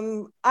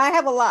 I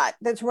have a lot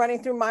that's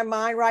running through my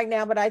mind right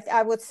now, but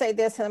I would say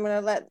this, and I'm going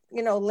to let,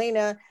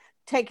 Lena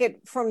take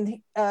it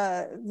from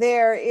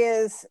there.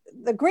 Is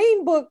the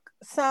Green Book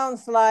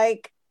sounds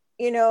like,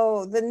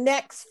 the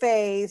next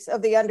phase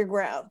of the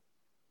Underground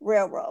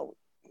Railroad.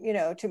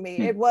 To me,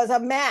 it was a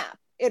map.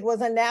 It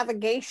was a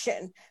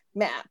navigation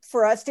map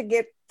for us to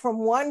get from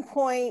one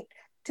point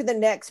to the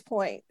next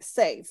point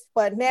safe.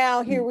 But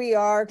now here we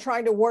are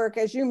trying to work,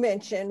 as you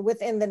mentioned,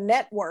 within the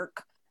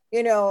network,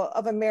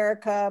 of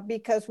America,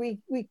 because we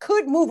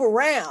could move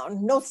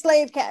around. No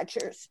slave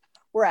catchers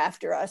were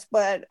after us,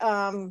 but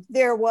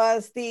there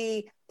was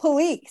the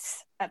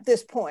police at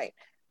this point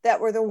that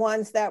were the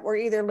ones that were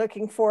either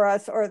looking for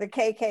us or the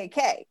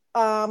KKK.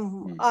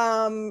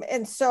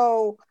 And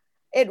so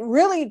it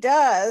really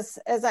does,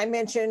 as I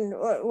mentioned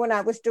when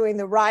I was doing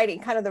the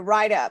writing, kind of the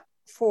write-up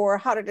for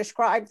how to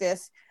describe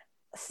this,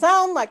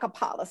 sound like a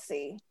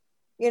policy.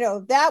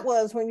 That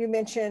was when you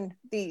mentioned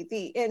the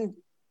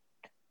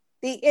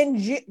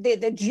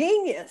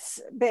genius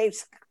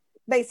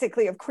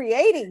basically of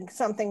creating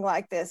something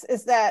like this,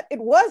 is that it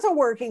was a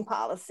working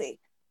policy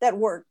that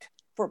worked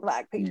for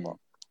Black people.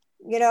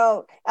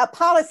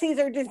 Policies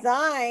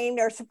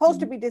are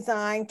supposed to be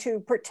designed to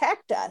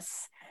protect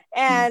us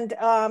and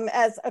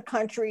as a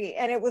country.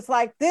 And it was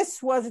like,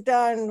 this was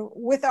done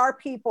with our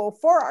people,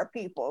 for our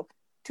people,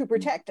 to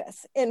protect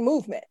us in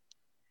movement.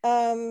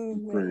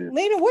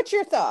 Lena, what's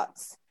your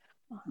thoughts?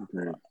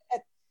 To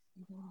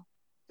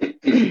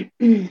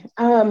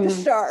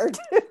start.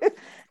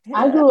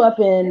 I grew up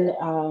in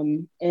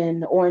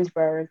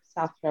Orangeburg,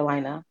 South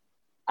Carolina.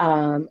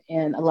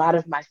 And a lot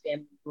of my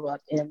family grew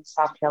up in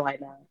South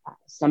Carolina.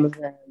 Some of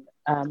them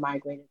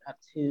migrated up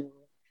to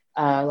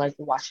like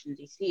the Washington,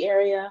 D.C.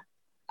 area.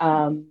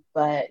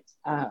 But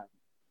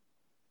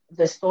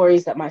the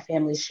stories that my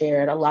family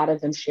shared, a lot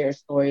of them share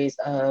stories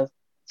of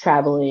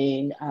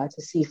traveling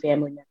to see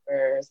family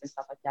members and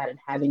stuff like that, and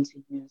having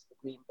to use the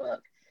Green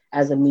Book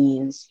as a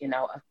means,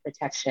 of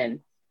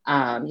protection,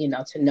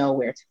 to know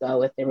where to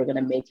go if they were going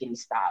to make any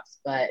stops.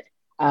 But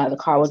the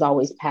car was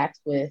always packed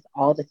with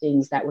all the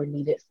things that were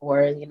needed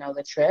for,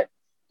 the trip.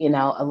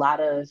 A lot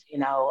of,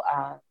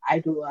 I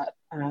grew up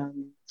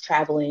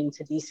traveling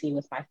to DC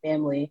with my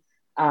family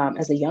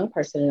as a young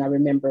person. And I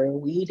remember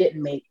we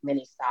didn't make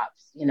many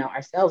stops,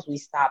 ourselves. We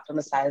stopped on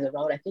the side of the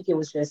road. I think it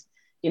was just,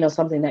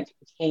 something that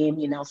became,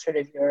 sort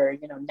of your,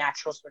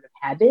 natural sort of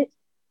habit.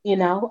 You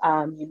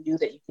knew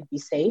that you could be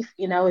safe,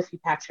 if you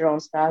packed your own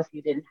stuff.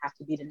 You didn't have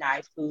to be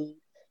denied food,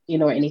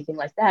 or anything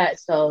like that.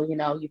 So,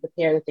 you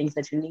prepare the things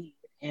that you need,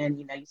 and,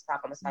 you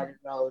stop on the side of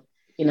the road,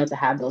 to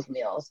have those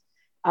meals.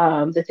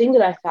 The thing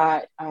that I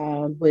thought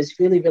was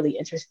really, really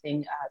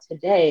interesting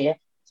today.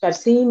 So I've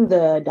seen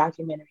the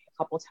documentary a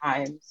couple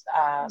times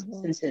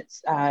since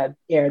it's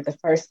aired the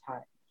first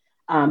time,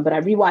 but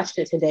I rewatched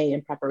it today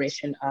in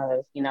preparation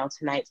of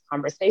tonight's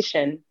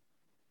conversation.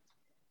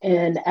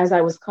 And as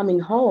I was coming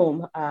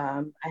home,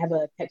 I have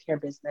a pet care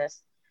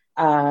business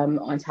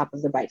on top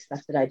of the bike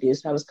stuff that I do.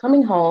 So I was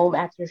coming home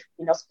after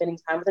spending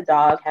time with the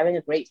dog, having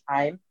a great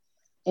time.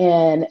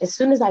 And as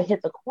soon as I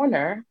hit the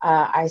corner,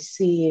 I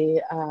see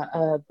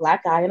a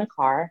Black guy in a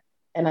car,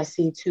 and I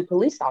see two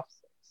police officers.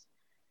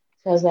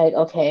 So I was like,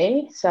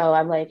 okay. So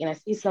I'm like, and I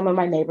see some of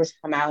my neighbors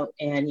come out,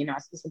 and, I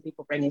see some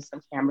people bringing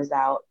some cameras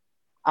out.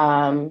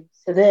 So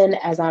then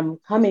as I'm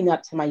coming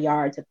up to my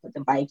yard to put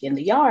the bike in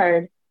the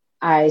yard,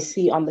 I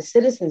see on the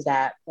Citizens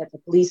app that the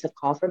police have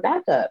called for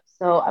backup.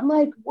 So I'm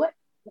like, what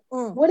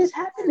is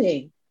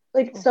happening?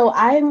 Like, so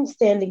I'm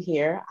standing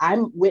here,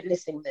 I'm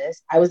witnessing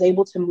this. I was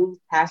able to move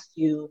past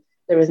you.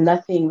 There was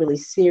nothing really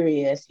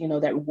serious,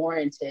 that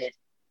warranted,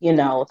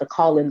 the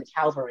call in the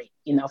cavalry,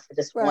 for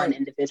this one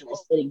individual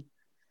sitting.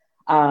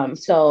 A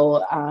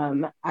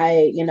friend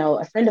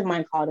of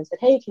mine called and said,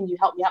 hey, can you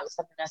help me out with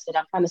something? I said,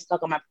 I'm kind of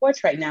stuck on my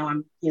porch right now.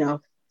 I'm,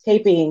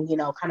 taping,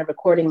 kind of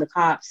recording the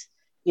cops,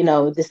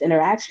 this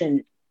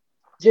interaction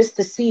just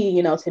to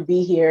see, to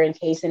be here in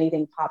case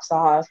anything pops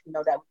off,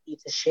 that we need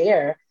to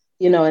share,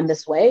 in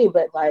this way.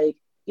 But like,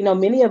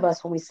 many of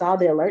us, when we saw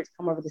the alerts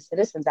come over the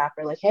Citizens app,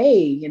 we're like,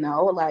 hey,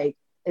 like,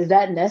 is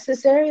that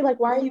necessary?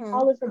 Like, why are you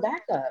calling for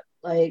backup?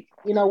 Like,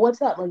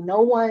 what's up? Like,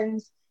 no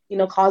one's,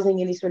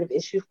 causing any sort of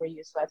issue for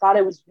you. So I thought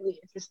it was really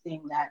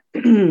interesting that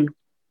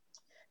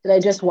that I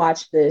just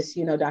watched this,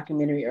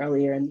 documentary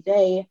earlier in the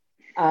day.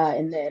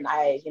 And then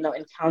I,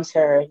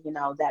 encounter,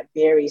 that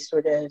very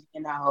sort of,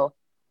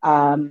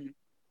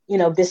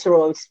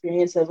 visceral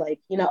experience of like,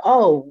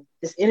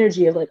 this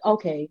energy of like,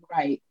 okay,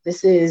 right,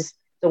 this is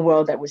the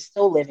world that we're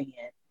still living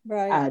in.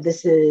 Right.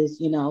 This is,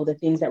 the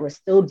things that we're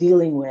still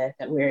dealing with,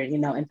 that we're,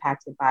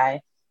 impacted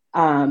by.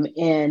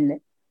 And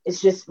it's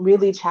just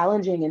really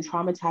challenging and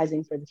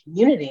traumatizing for the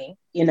community,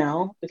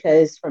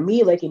 because for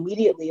me, like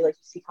immediately, like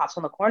you see cops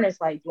on the corner,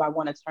 it's like, do I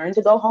want to turn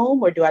to go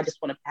home, or do I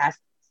just want to pass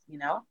this,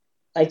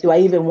 Like, do I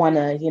even want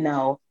to,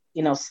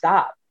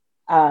 stop?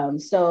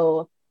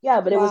 So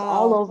yeah, but it was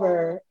all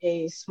over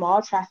a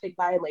small traffic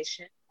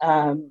violation,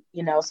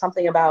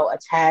 something about a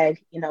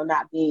tag,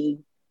 not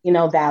being,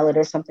 valid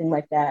or something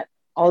like that.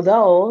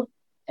 Although,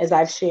 as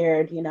I've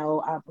shared,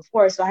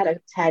 before, so I had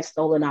a tag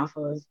stolen off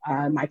of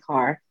my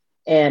car,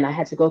 and I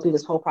had to go through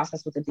this whole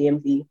process with the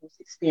DMV, who's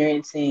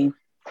experiencing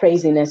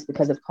craziness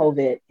because of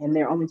COVID, and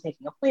they're only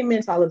taking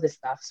appointments, all of this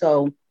stuff.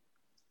 So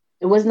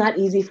it was not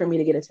easy for me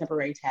to get a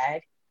temporary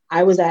tag.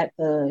 I was at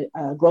the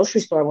grocery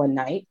store one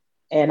night,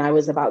 and I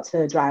was about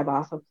to drive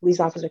off. A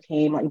police officer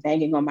came like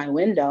banging on my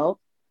window,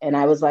 and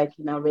I was like,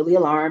 really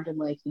alarmed and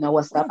like,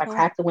 what's up? I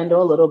cracked the window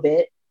a little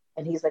bit,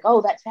 and he's like, oh,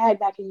 that tag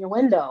back in your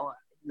window.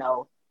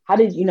 How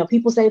did,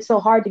 people say it's so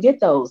hard to get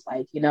those?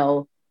 Like,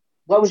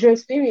 what was your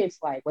experience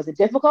like? Was it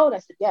difficult? I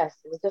said, yes,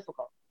 it was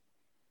difficult.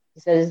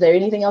 He said, is there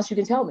anything else you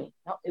can tell me?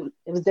 No, it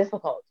was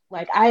difficult.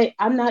 Like,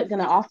 I'm not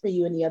going to offer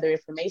you any other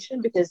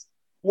information because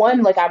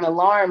one, like I'm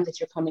alarmed that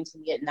you're coming to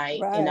me at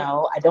night, right.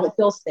 I don't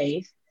feel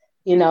safe,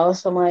 so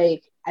I'm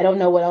like, I don't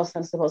know what else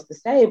I'm supposed to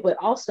say. But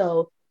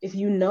also, if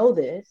you know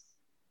that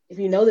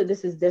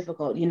this is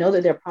difficult,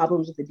 that there are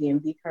problems with the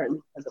DMV currently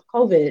because of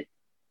COVID,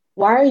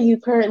 why are you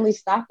currently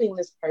stopping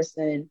this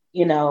person,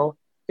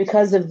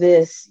 because of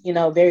this,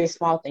 very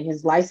small thing?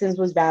 His license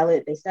was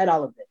valid. They said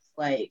all of this,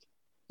 like,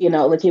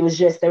 like it was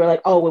just, they were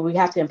like, oh, well, we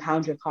have to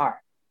impound your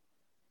car.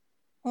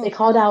 They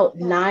called out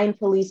 9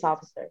 police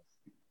officers,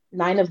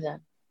 9 of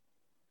them.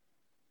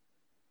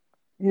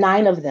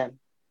 9 of them.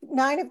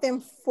 9 of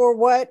them for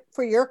what?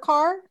 For your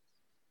car?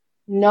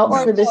 No,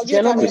 for this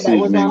gentleman that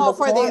was on the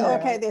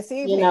corner. This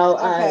evening.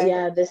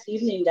 This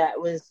evening that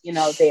was,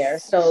 there.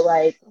 So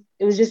like,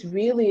 it was just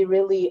really,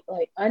 really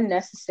like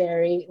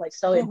unnecessary. Like,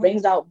 so it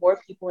brings out more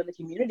people in the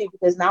community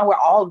because now we're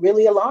all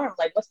really alarmed.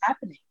 Like, what's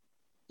happening?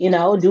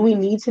 Do we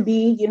need to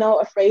be,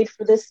 afraid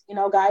for this,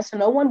 guy? So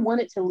no one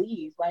wanted to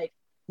leave. Like,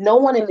 no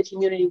one in the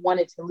community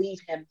wanted to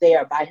leave him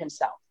there by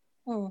himself.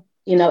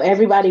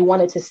 Everybody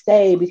wanted to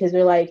stay because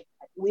they're like,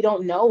 we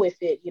don't know if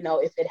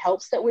it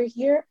helps that we're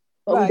here,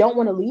 but we don't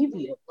want to leave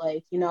you.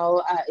 Like,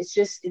 it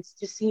just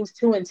seems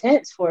too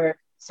intense for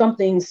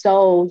something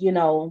so,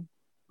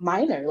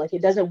 minor. Like,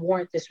 it doesn't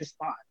warrant this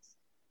response.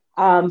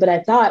 But I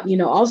thought,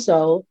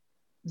 also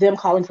them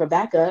calling for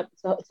backup.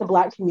 So it's a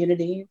Black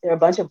community. There are a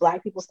bunch of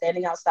Black people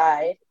standing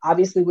outside.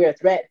 Obviously, we're a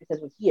threat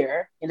because we're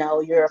here.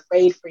 You're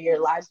afraid for your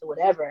lives or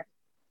whatever.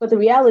 But the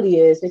reality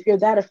is, if you're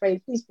that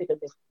afraid, please pick a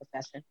different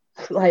profession.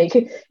 Like,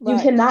 you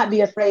cannot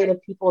be afraid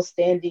of people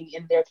standing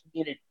in their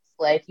communities.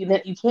 Like,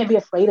 you can't be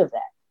afraid of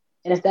that.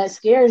 And if that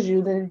scares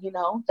you, then,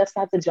 that's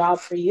not the job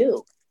for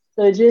you.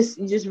 So it's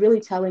just really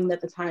telling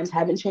that the times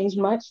haven't changed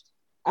much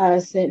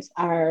since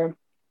our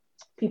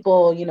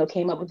people,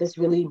 came up with this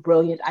really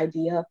brilliant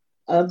idea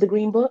of the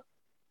Green Book.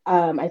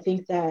 I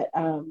think that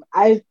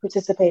I've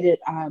participated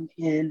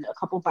in a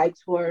couple bike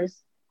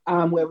tours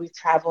where we've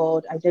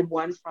traveled. I did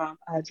one from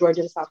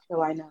Georgia to South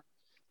Carolina.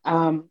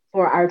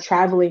 For our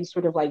traveling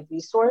sort of like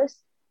resource,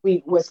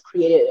 we was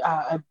created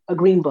a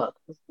green book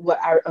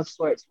of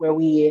sorts where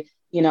we,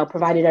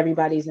 provided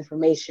everybody's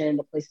information,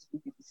 the places we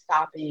could be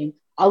stopping,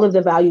 all of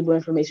the valuable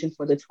information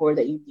for the tour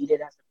that you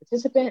needed as a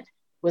participant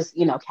was,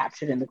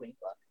 captured in the green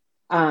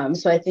book.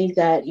 So I think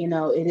that,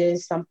 it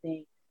is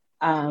something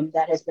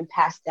that has been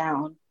passed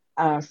down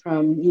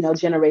from,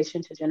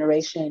 generation to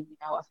generation,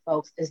 of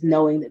folks, is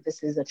knowing that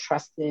this is a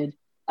trusted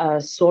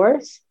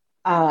source.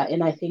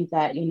 And I think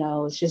that,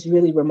 it's just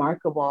really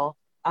remarkable,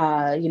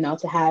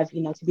 to have,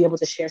 to be able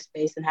to share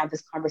space and have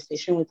this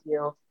conversation with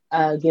you,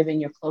 given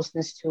your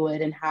closeness to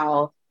it and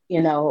how,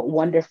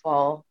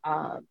 wonderful,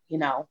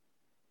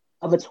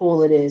 of a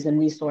tool it is and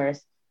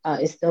resource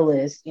it still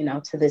is,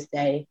 to this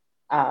day,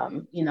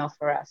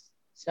 for us.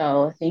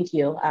 So thank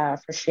you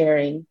for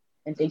sharing,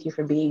 and thank you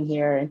for being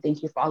here, and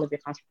thank you for all of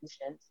your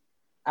contributions.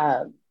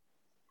 I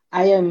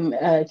am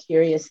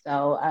curious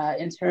though,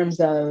 in terms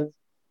of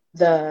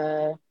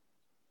the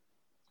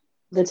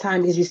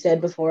time, as you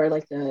said before,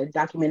 like the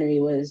documentary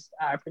was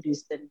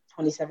produced in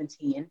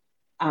 2017.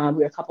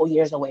 We're a couple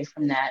years away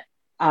from that.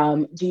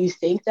 Do you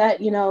think that,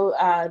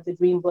 the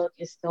Green Book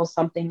is still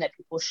something that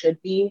people should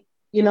be,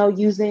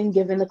 using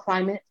given the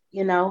climate,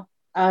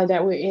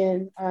 that we're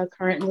in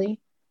currently?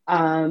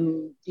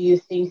 Do you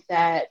think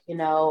that,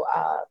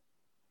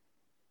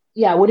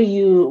 what do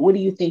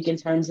you think in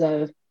terms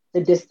of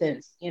the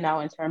distance, in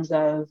terms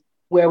of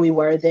where we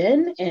were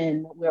then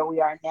and where we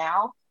are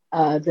now,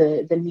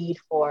 the need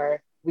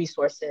for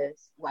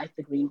resources like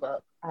the Green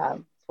Book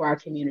for our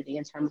community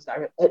in terms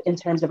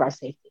of our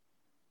safety?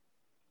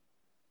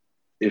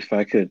 If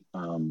I could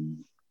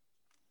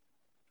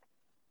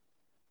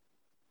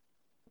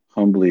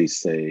humbly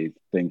say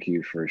thank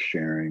you for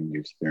sharing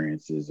your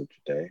experiences of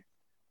today.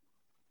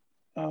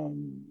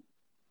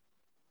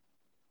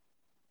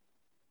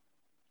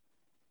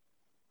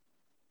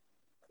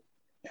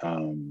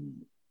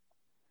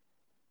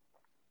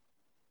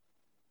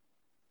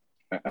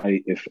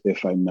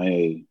 If I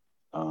may,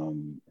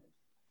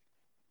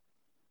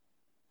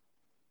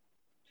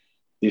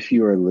 if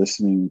you are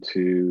listening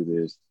to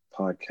this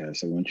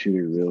podcast, I want you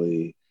to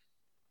really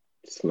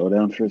slow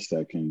down for a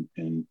second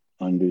and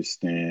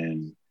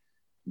understand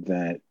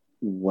that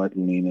what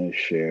Lena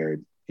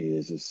shared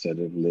is a set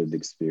of lived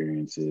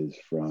experiences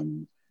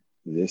from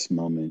this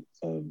moment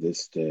of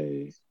this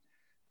day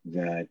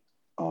that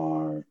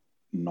are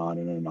not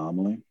an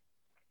anomaly,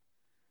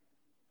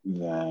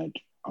 that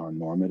are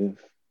normative,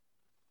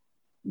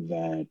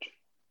 that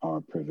are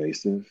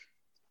pervasive,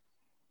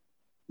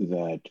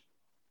 that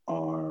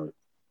are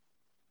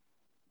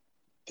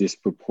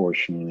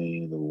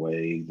disproportionately the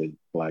way that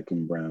Black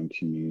and Brown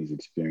communities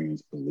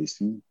experience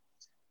policing.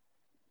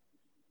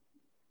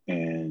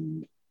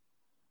 And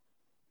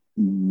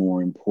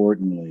more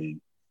importantly,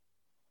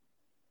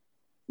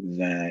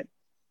 that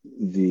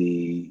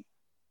the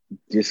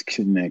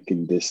disconnect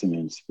and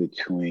dissonance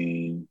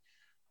between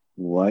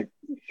what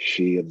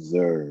she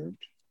observed.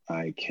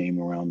 I came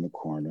around the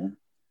corner.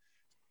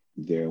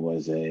 There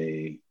was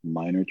a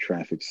minor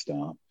traffic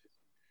stop.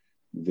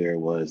 There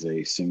was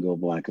a single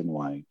Black and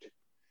white.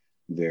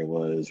 There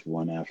was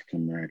one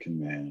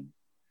African-American man.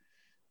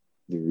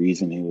 The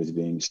reason he was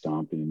being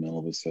stopped in the middle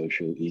of a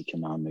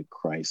socio-economic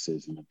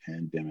crisis and a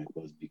pandemic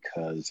was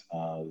because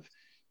of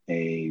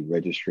a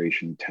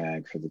registration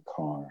tag for the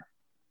car.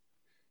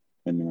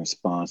 And the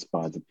response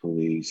by the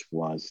police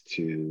was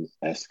to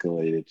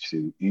escalate it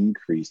to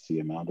increase the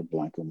amount of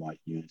Black and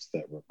white units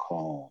that were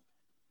called.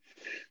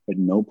 At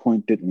no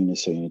point did Lena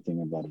say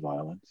anything about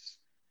violence.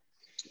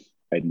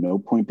 At no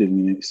point did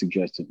Lena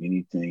suggest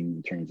anything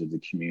in terms of the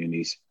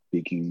community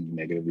speaking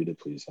negatively to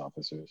police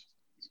officers.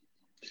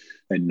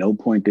 At no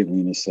point did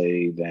Lena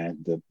say that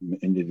the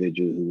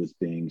individual who was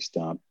being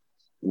stopped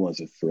was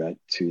a threat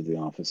to the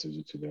officers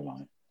or to their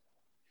life.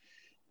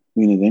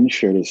 Lena then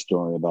shared a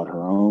story about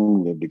her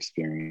own lived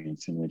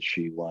experience in which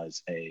she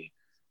was a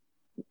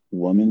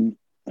woman,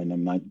 and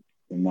I'm not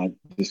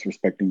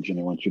disrespecting Jen.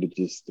 I want you to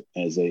just,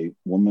 as a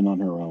woman on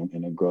her own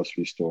in a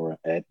grocery store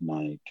at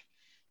night,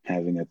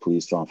 having a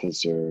police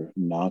officer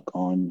knock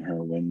on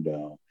her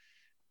window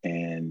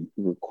and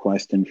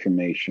request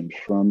information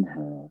from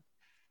her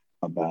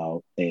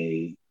about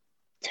a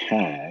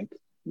tag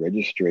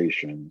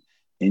registration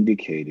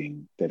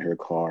indicating that her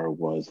car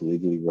was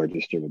legally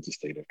registered with the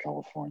state of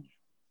California,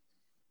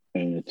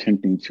 and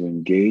attempting to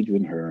engage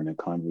with her in a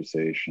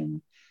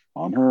conversation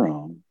on her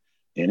own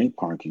in a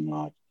parking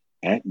lot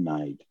at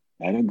night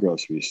at a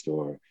grocery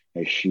store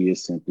as she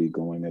is simply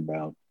going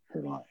about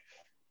her life.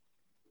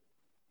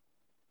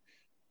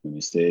 Let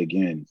me say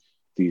again,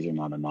 these are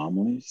not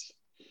anomalies.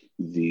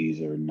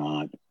 These are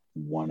not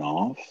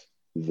one-off.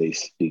 They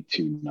speak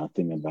to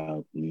nothing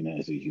about Lena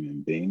as a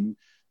human being.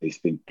 They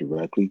speak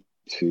directly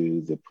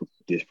to the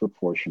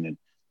disproportionate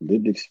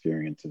lived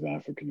experience of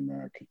African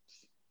Americans.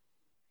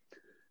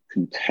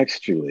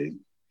 Contextually,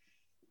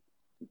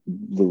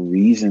 the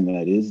reason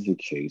that is the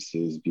case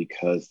is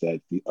because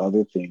that the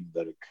other thing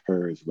that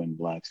occurs when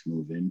Blacks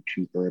move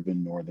into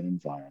urban northern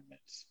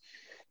environments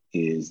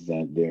is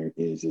that there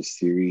is a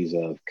series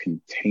of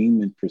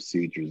containment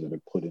procedures that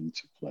are put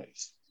into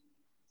place.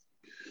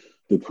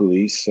 The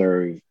police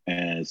serve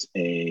as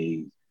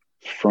a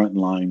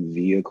frontline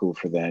vehicle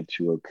for that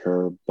to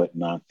occur, but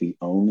not the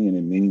only, and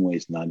in many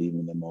ways, not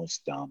even the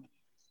most dominant.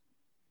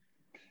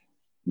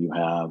 You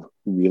have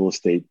real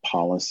estate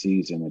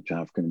policies in which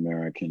African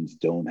Americans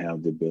don't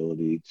have the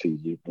ability to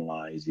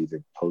utilize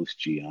either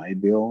post-GI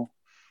Bill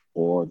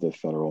or the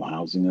Federal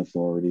Housing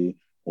Authority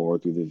or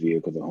through the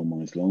vehicle of the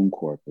Homeowners Loan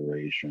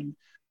Corporation,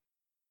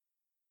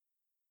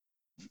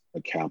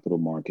 a capital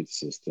market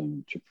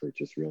system to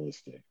purchase real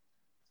estate.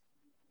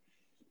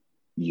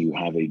 You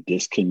have a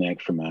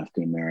disconnect from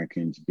African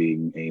Americans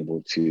being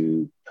able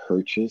to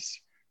purchase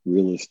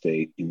real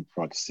estate in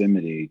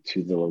proximity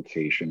to the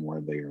location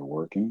where they are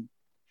working.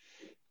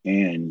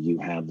 And you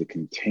have the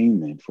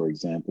containment. For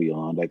example,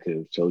 Yolanda, I could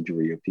have told you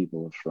where your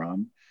people are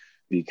from,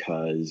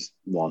 because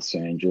Los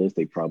Angeles,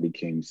 they probably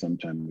came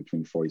sometime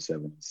between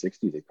 47 and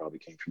 60. They probably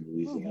came from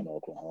Louisiana,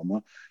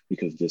 Oklahoma,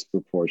 because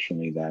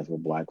disproportionately that's where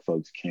Black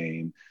folks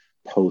came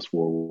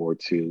post-World War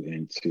II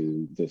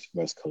into this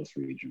West Coast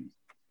region.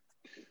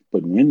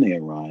 But when they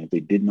arrived,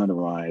 they did not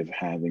arrive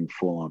having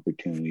full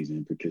opportunities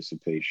and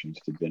participations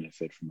to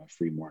benefit from a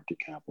free market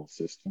capital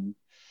system.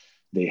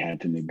 They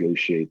had to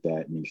negotiate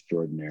that in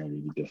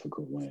extraordinarily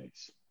difficult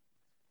ways.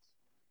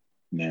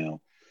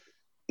 Now,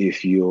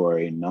 if you're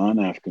a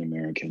non-African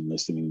American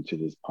listening to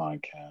this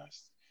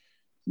podcast,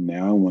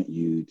 now I want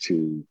you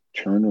to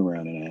turn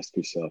around and ask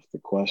yourself the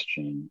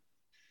question,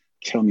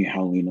 tell me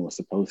how Lena was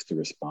supposed to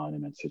respond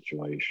in that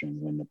situation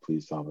when the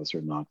police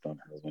officer knocked on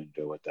her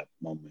window at that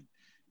moment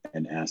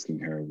and asking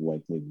her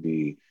what would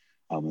be,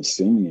 I'm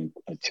assuming,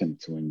 an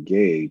attempt to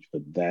engage,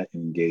 but that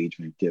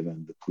engagement,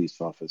 given the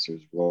police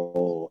officer's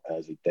role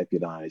as a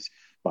deputized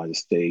by the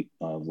state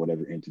of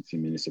whatever entity,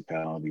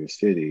 municipality, or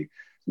city,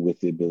 with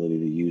the ability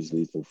to use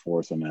lethal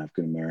force on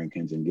African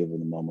Americans, and given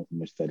the moment in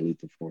which that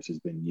lethal force has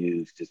been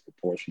used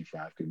disproportionately for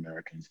African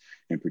Americans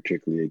and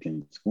particularly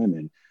against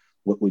women,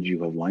 what would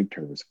you have liked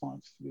her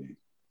response to be?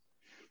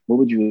 What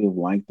would you have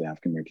liked the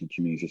African American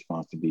community's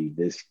response to be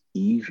this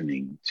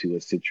evening to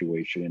a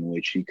situation in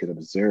which he could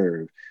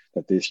observe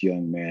that this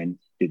young man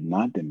did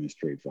not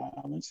demonstrate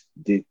violence,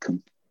 did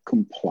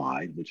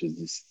comply, which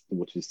is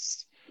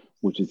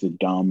the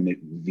dominant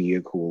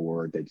vehicle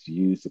word that's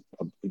used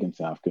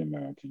against African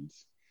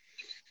Americans.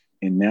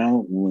 And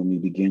now when we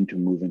begin to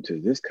move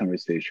into this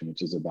conversation,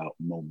 which is about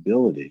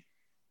mobility,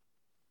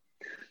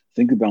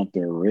 think about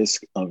the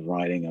risk of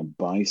riding a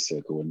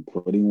bicycle and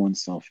putting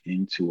oneself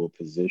into a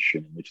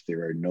position in which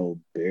there are no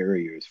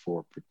barriers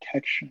for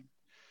protection,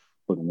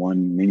 but one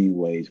in many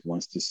ways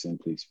wants to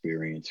simply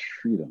experience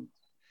freedom,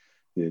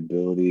 the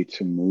ability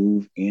to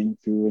move in,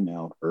 through, and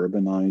out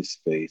urbanized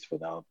space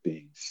without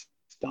being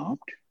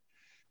stopped,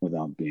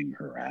 without being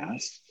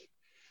harassed,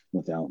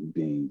 without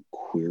being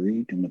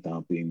queried, and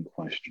without being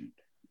questioned.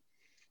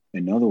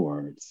 In other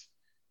words,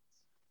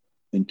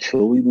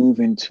 until we move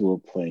into a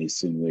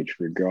place in which,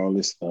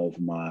 regardless of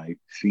my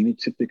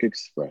phenotypic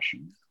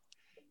expression,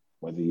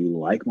 whether you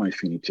like my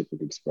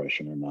phenotypic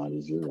expression or not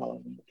is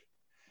irrelevant,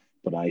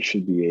 but I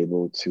should be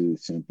able to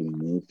simply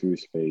move through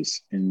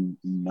space and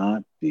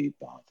not be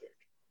bothered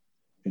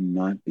and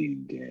not be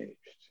engaged.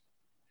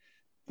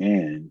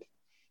 And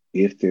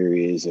if there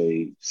is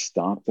a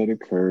stop that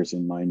occurs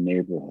in my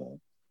neighborhood,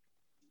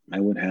 I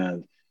would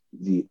have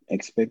the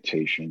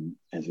expectation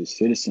as a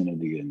citizen of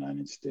the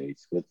United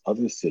States with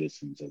other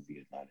citizens of the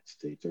United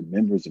States or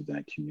members of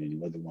that community,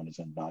 whether one is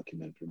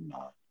undocumented or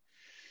not,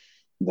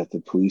 that the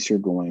police are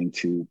going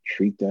to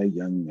treat that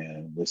young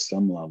man with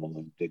some level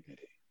of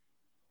dignity.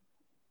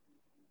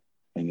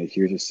 And yet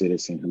here's a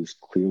citizen who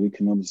clearly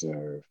can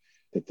observe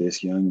that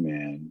this young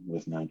man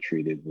was not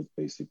treated with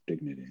basic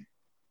dignity.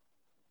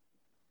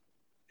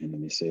 And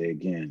let me say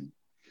again,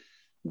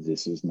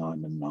 this is not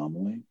an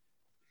anomaly.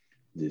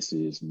 This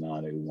is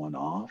not a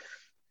one-off.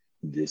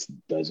 This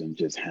doesn't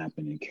just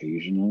happen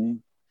occasionally.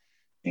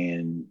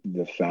 And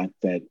the fact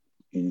that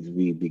as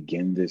we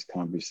begin this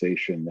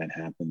conversation that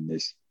happened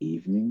this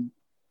evening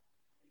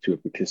to a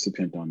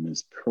participant on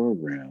this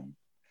program,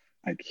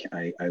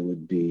 I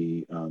would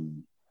be,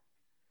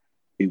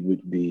 it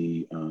would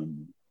be,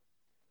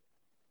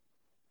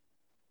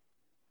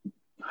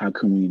 how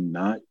can we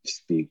not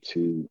speak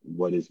to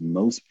what is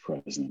most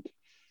present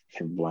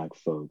for Black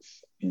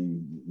folks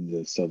in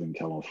the Southern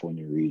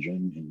California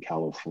region, in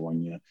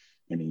California,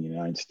 and in the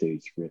United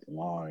States writ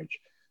large,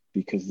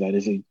 because that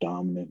is a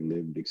dominant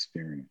lived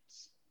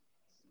experience.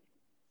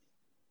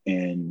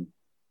 And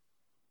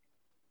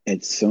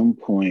at some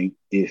point,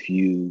 if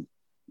you,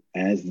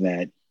 as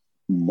that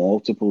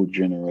multiple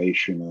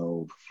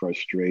generational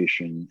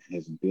frustration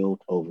has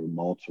built over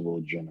multiple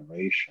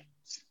generations,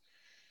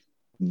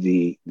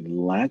 the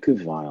lack of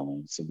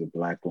violence of the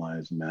Black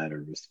Lives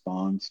Matter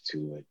response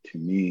to it, to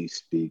me,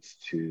 speaks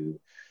to,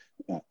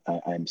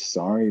 I'm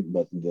sorry,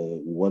 but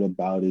the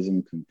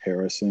whataboutism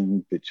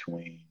comparison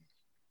between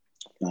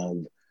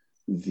of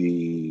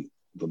the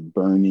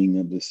burning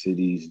of the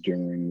cities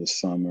during the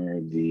summer,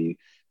 the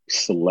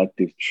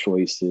selective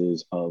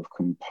choices of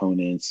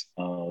components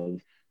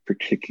of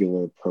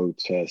particular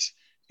protests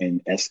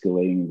and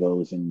escalating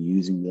those and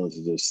using those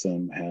as if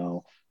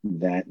somehow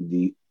that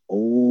the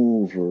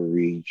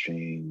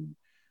overreaching,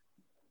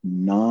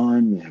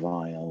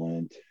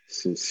 nonviolent,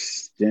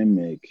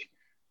 systemic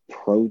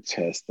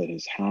protest that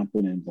has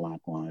happened in Black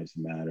Lives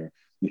Matter,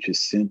 which is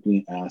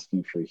simply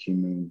asking for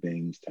human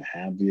beings to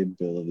have the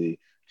ability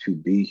to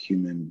be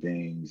human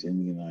beings in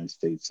the United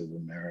States of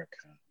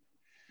America,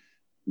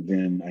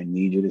 then I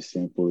need you to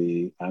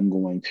simply, I'm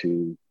going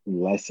to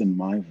lessen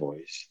my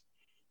voice,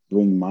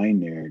 bring my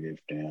narrative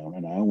down,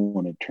 and I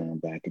want to turn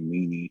back, and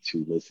we need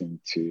to listen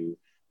to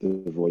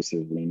the voice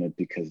of Lena,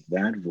 because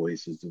that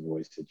voice is the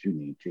voice that you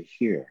need to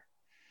hear.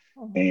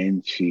 Mm-hmm.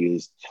 And she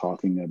is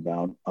talking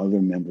about other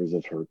members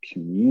of her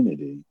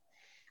community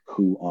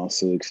who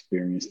also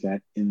experienced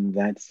that in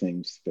that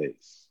same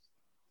space,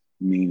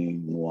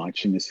 meaning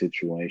watching a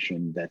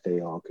situation that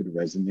they all could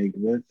resonate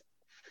with,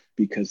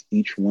 because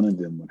each one of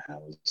them would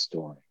have a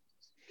story.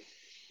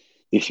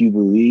 If you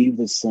believe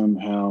that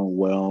somehow,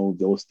 well,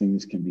 those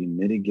things can be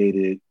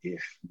mitigated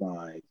if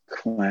by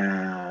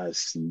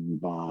class and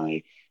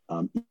by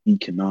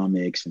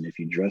economics, and if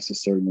you dress a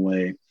certain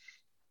way,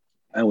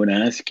 I would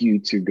ask you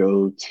to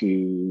go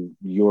to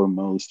your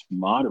most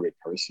moderate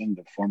person,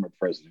 the former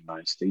president of the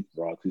United States,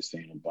 Barack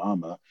Hussein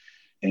Obama.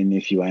 And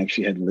if you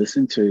actually had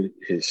listened to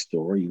his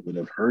story, you would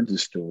have heard the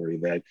story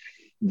that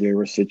there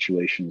were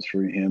situations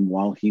for him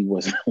while he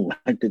was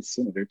elected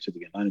senator to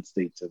the United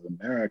States of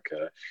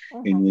America,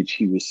 in which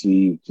he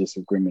received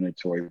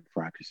discriminatory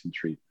practice and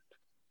treatment.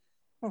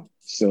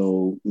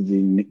 So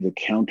the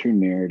counter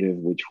narrative,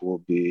 which will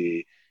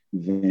be,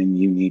 then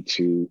you need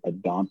to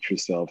adopt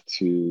yourself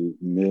to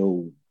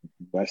Middle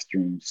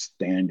Western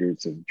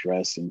standards of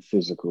dress and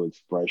physical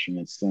expression,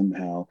 and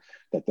somehow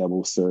that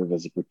will serve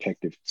as a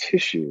protective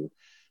tissue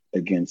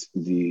against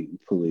the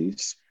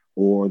police,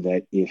 or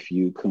that if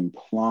you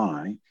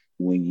comply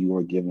when you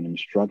are given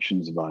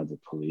instructions by the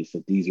police,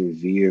 that these are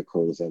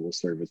vehicles that will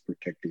serve as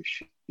protective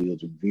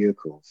shields and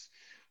vehicles.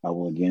 I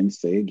will again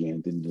say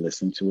then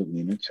listen to what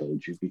Lena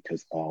told you,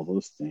 because all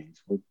those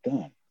things were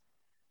done.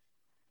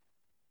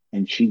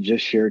 And she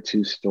just shared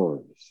 2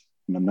 stories.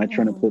 And I'm not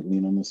trying to put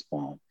Lena on the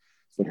spot,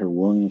 but her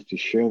willingness to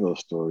share those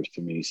stories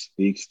to me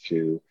speaks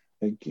to,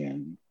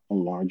 again, a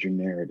larger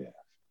narrative.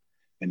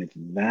 And it's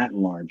that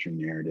larger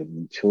narrative,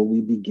 until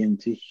we begin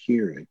to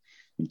hear it,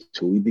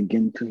 until we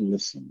begin to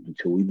listen,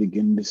 until we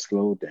begin to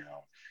slow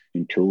down,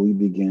 until we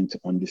begin to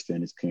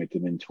understand it's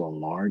connected into a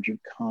larger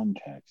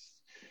context,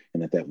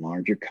 and that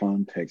larger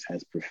context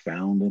has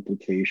profound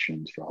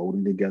implications for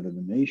holding together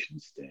the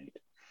nation state,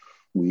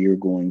 we are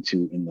going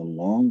to, in the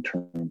long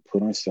term,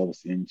 put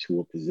ourselves into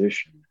a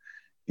position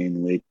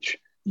in which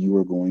you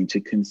are going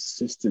to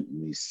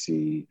consistently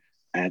see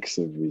acts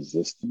of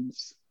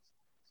resistance,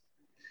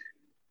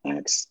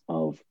 acts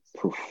of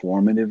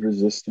performative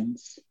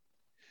resistance,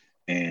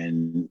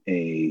 and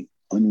a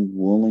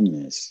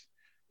unwillingness,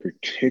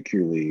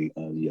 particularly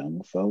of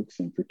young folks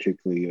and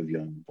particularly of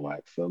young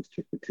Black folks,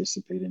 to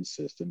participate in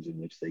systems in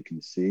which they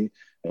can see,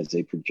 as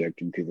they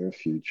project into their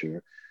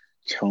future,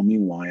 tell me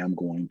why I'm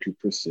going to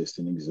persist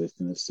and exist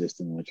in a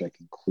system in which I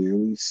can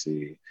clearly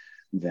see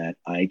that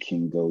I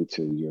can go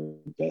to your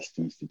best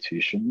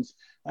institutions,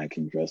 I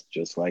can dress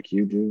just like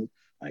you do,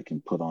 I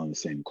can put on the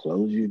same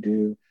clothes you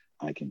do,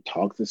 I can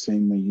talk the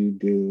same way you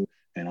do,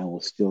 and I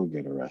will still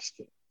get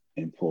arrested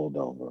and pulled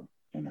over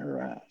and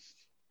harassed.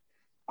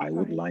 I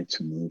would like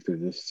to move through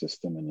this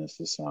system in this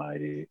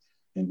society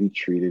and be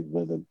treated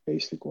with a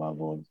basic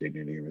level of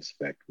dignity and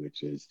respect,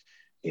 which is,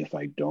 if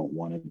I don't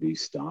want to be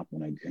stopped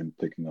when I'm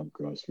picking up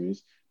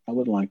groceries, I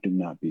would like to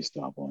not be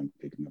stopped while I'm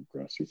picking up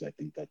groceries. I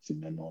think that's a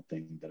minimal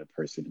thing that a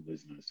person who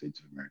lives in the United States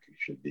of America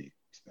should be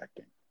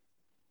expecting.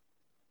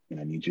 And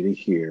I need you to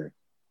hear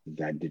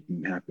that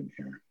didn't happen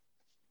here.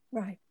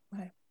 Right.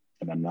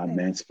 And I'm not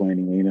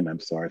mansplaining, Lena, and I'm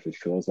sorry if it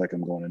feels like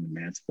I'm going into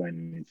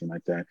mansplaining or anything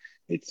like that.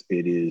 It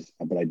is,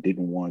 but I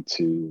didn't want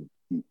to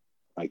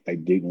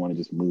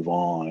just move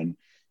on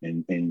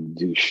and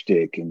do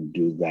shtick and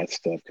do that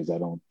stuff, because I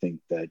don't think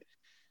that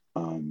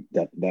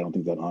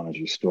that honors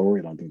your story.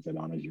 I don't think that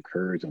honors your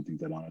courage. I don't think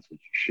that honors what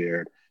you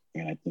shared.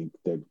 And I think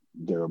that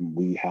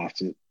we have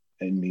to,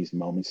 in these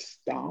moments,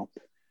 stop,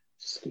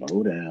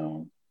 slow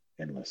down,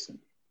 and listen.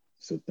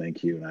 So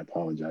thank you, and I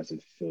apologize if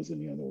it feels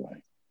any other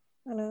way.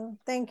 Hello.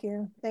 Thank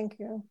you.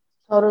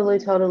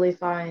 Totally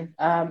fine.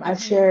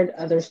 I've shared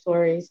other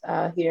stories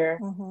here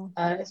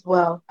as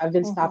well. I've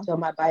been stopped on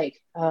my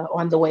bike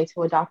on the way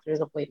to a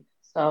doctor's appointment.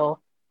 So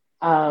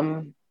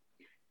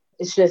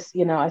it's just,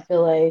 I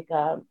feel like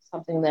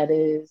something that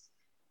is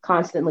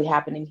constantly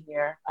happening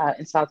here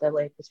in South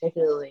LA,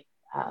 particularly.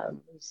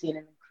 We've seen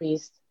an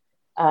increased,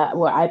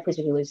 I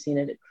particularly seen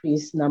an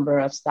increased number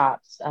of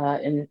stops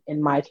in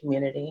my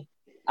community.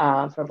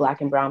 For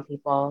Black and Brown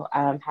people,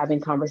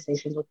 having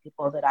conversations with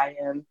people that I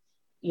am,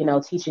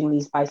 teaching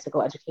these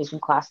bicycle education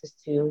classes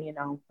to,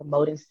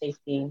 promoting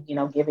safety,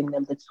 giving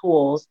them the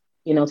tools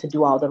to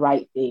do all the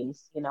right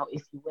things,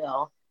 if you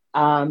will.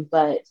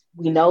 But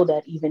we know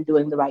that even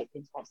doing the right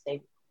things won't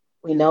save you.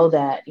 We know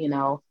that,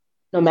 no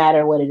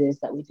matter what it is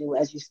that we do,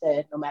 as you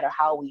said, no matter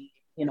how we,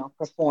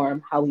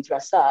 perform, how we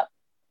dress up,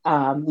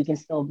 we can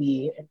still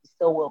be and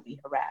still will be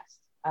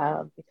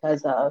harassed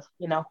because of,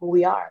 who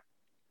we are.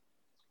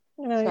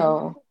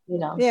 So,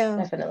 yeah,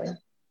 definitely.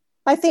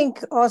 I think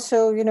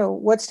also,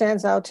 what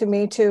stands out to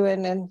me too,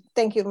 and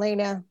thank you,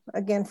 Lena,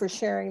 again for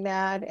sharing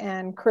that,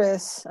 and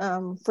Chris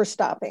for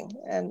stopping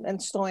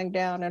and slowing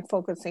down and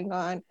focusing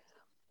on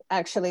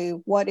actually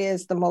what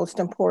is the most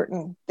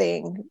important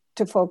thing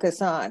to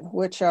focus on,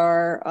 which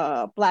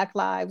are Black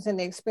lives and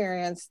the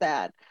experience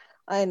that,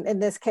 in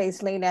this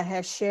case, Lena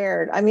has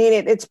shared. I mean,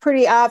 it's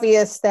pretty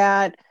obvious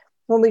that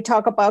when we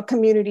talk about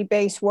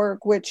community-based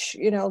work, which,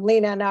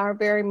 Lena and I are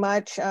very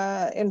much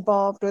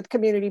involved with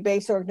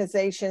community-based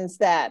organizations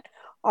that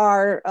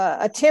are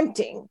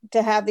attempting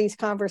to have these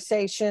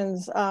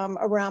conversations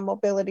around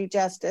mobility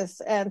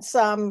justice, and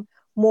some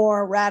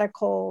more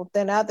radical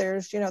than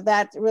others,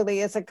 that really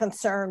is a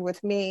concern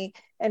with me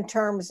in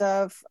terms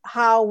of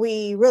how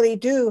we really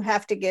do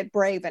have to get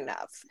brave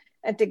enough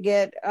and to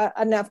get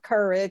enough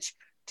courage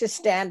to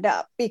stand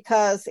up,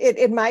 because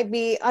it might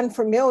be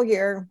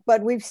unfamiliar,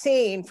 but we've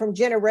seen from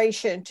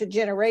generation to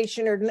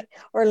generation,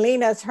 or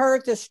Lena's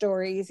heard the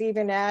stories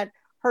even at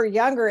her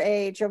younger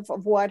age of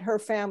what her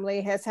family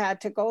has had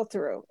to go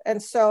through.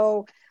 And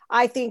so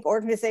I think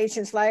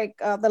organizations like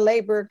the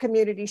Labor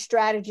Community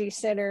Strategy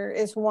Center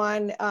is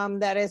one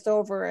that is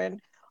over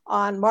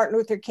on Martin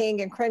Luther King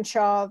and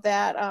Crenshaw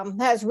that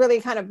has really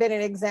kind of been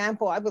an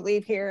example, I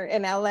believe, here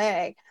in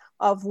LA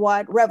of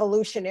what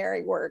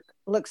revolutionary work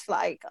looks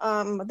like.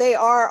 They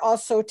are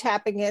also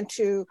tapping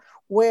into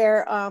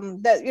where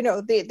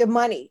the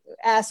money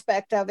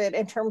aspect of it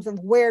in terms of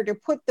where to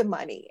put the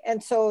money.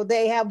 And so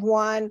they have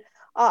one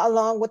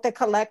along with the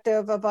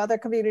collective of other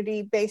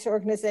community-based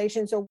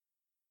organizations, a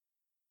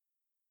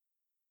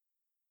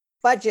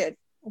budget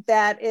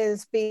that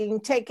is being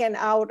taken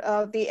out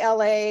of the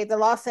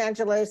Los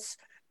Angeles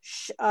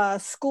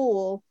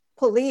school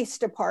police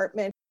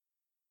department.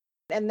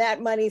 And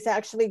that money is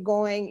actually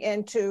going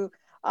into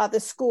the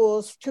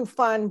schools to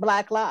fund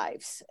Black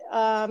lives.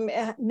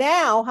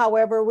 Now,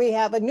 however, we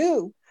have a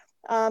new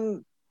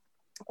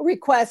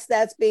request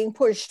that's being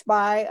pushed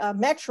by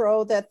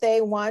Metro that they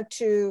want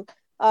to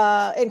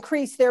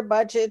increase their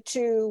budget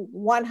to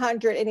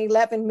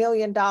 $111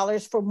 million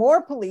for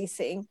more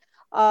policing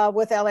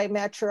with LA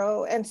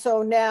Metro. And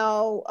so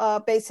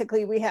now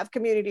basically we have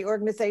community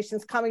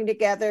organizations coming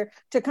together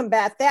to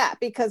combat that,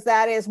 because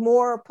that is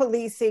more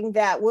policing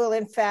that will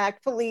in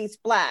fact police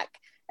Black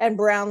and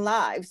brown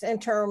lives in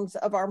terms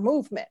of our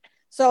movement.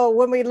 So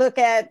when we look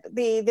at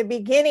the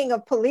beginning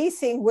of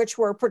policing, which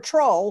were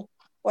patrol,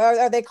 or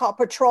are they called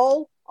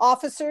patrol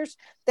officers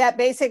that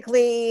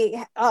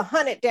basically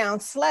hunted down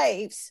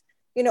slaves,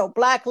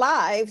 Black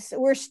lives,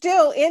 we're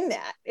still in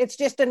that. It's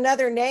just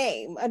another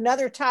name,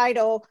 another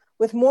title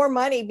with more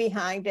money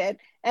behind it.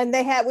 And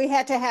we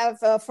had to have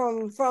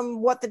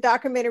from what the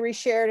documentary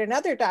shared and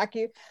other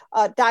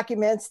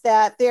documents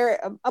that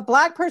a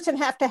Black person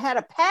have to have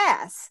a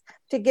pass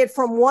to get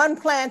from one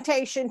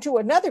plantation to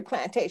another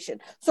plantation.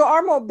 So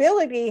our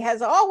mobility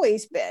has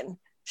always been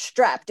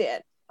strapped in.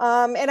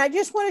 And I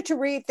just wanted to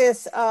read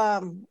this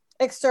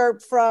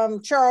excerpt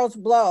from Charles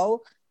Blow's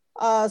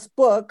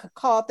book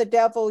called The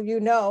Devil You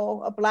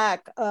Know, a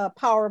Black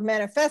Power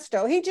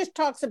Manifesto. He just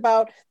talks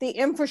about the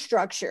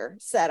infrastructure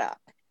setup.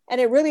 And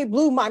it really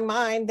blew my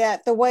mind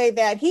that the way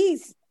that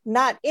he's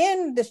not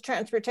in this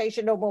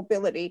transportation or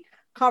mobility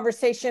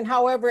conversation,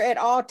 however, it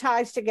all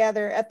ties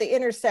together at the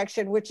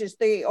intersection, which is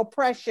the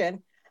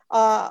oppression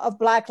of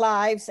Black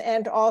lives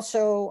and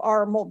also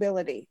our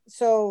mobility.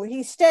 So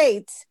he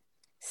states,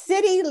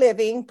 city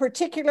living,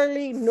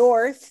 particularly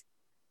North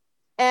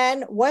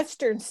and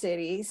Western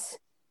cities,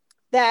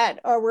 that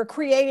were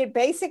created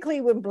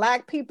basically when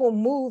Black people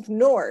moved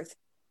north.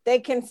 They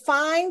can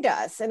find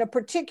us in a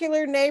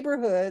particular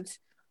neighborhoods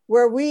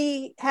where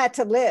we had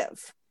to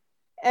live.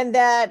 And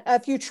that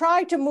if you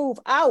try to move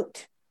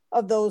out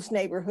of those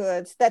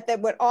neighborhoods, that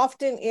would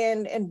often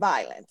end in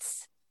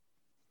violence.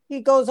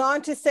 He goes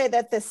on to say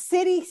that the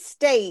city,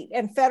 state,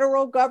 and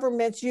federal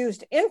governments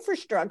used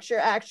infrastructure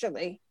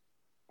actually,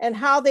 and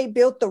how they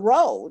built the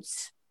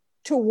roads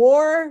to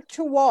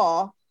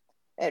wall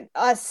at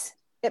us,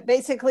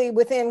 basically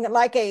within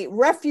like a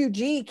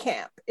refugee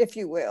camp, if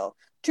you will,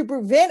 to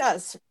prevent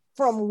us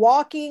from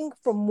walking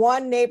from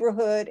one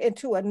neighborhood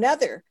into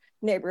another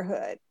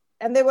neighborhood.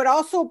 And they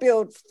also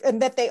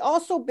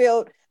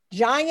built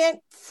giant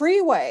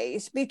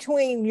freeways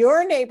between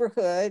your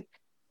neighborhood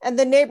and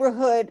the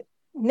neighborhood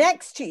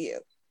next to you.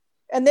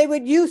 And they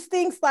would use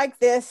things like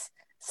this,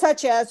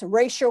 such as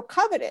racial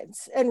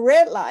covenants and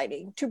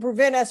redlining, to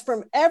prevent us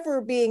from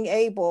ever being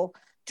able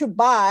to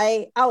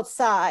buy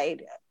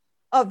outside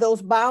of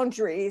those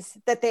boundaries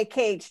that they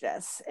caged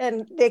us.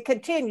 And they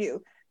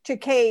continue to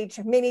cage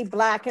many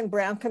Black and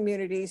brown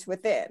communities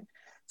within.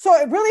 So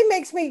it really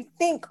makes me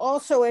think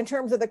also in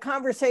terms of the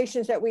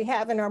conversations that we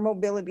have in our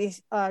mobility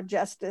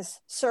justice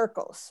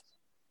circles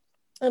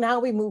and how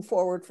we move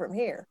forward from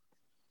here.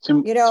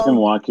 Tim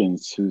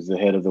Watkins, who's the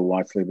head of the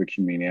Watts Labor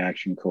Community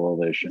Action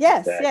Coalition.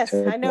 Yes,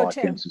 Ted I know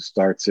Watkins, Tim. who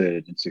starts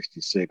it in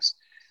 '66.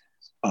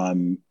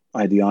 I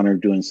had the honor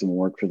of doing some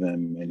work for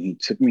them, and he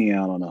took me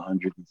out on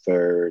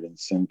 103rd and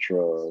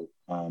Central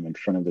in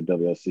front of the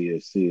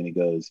WLCSC, and he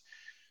goes,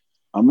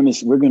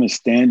 we're gonna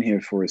stand here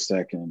for a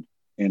second,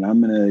 and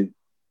I'm gonna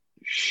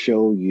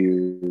show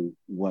you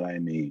what I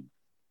mean.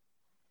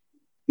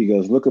 He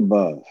goes, look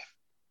above.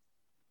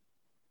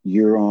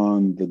 You're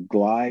on the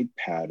glide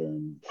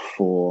pattern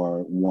for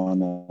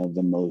one of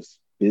the most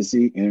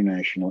busy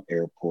international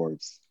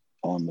airports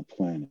on the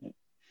planet.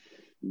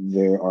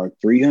 There are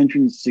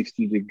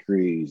 360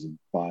 degrees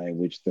by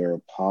which there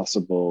are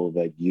possible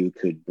that you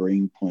could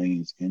bring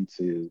planes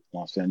into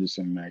Los Angeles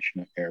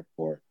International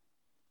Airport.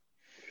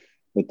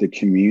 But the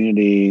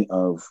community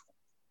of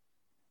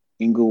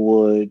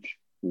Inglewood,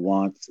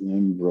 Watts,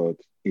 Lynbrook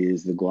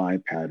is the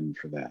glide pattern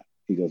for that.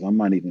 He goes, I'm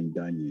not even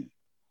done yet.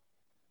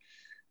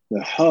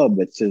 The hub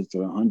that sits at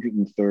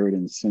 103rd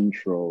and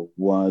Central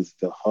was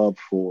the hub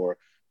for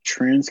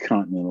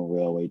transcontinental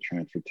railway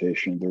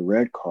transportation, the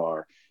red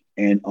car,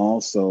 and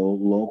also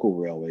local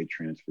railway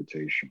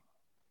transportation.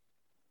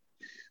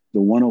 The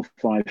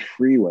 105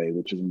 freeway,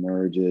 which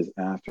emerges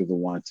after the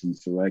Watts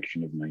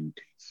insurrection of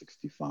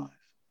 1965.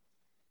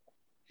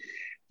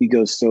 He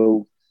goes,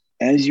 so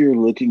as you're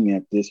looking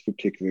at this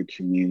particular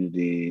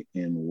community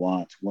in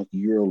Watts, what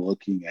you're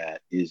looking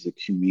at is a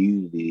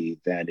community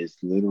that is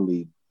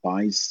literally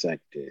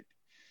bisected,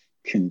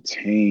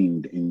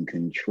 contained, and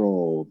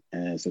controlled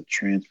as a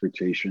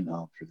transportation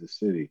hub for the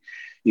city.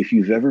 If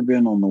you've ever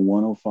been on the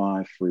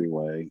 105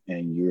 freeway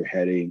and you're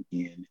heading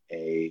in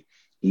a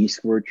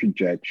eastward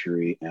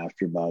trajectory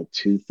after about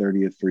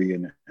 2:30 or 3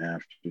 in the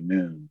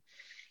afternoon,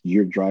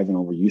 you're driving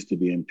over used to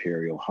be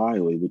Imperial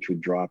Highway, which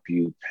would drop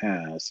you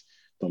past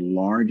the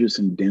largest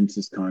and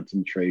densest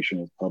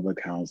concentration of public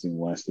housing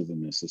west of the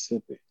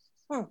Mississippi.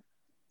 Huh.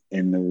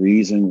 And the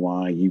reason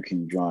why you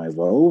can drive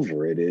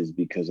over it is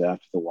because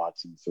after the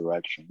Watts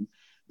insurrection,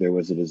 there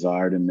was a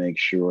desire to make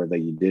sure that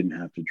you didn't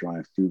have to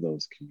drive through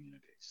those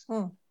communities.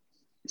 Huh.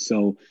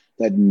 So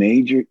that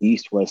major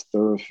east-west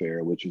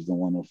thoroughfare, which is the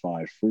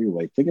 105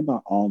 freeway, think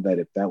about all that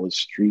if that was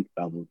street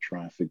level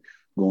traffic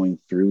going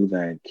through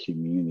that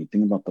community.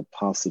 Think about the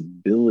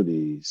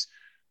possibilities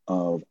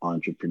of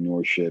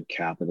entrepreneurship,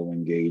 capital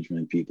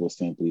engagement, people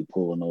simply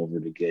pulling over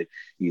to get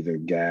either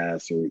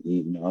gas or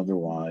eating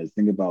otherwise.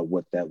 Think about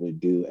what that would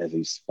do as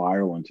a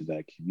spiral into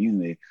that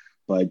community.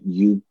 But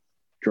you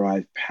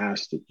drive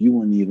past it. You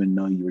wouldn't even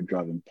know you were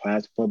driving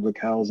past public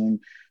housing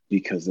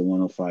because the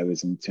 105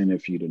 is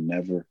intended for you to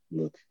never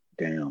look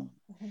down.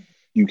 Mm-hmm.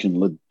 You can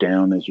look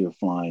down as you're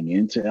flying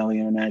into LA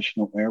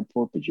International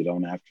Airport, but you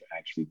don't have to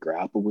actually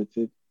grapple with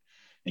it.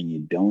 And you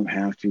don't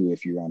have to,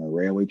 if you're on a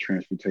railway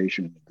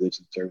transportation and the goods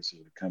and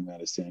services are coming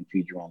out of San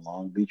Pedro and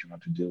Long Beach, you don't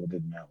have to deal with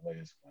it in that way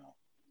as well.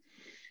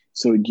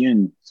 So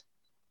again,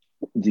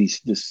 the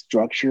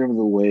structure of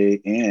the way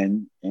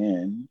and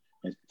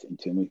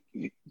Tim,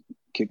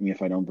 kick me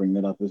if I don't bring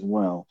that up as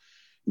well,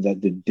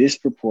 that the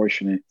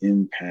disproportionate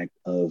impact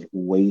of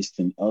waste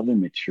and other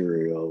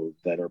materials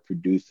that are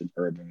produced in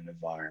urban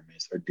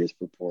environments are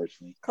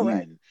disproportionately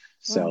in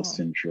South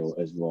Central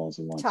as well as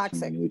the Watts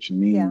community, which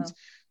means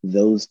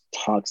those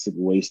toxic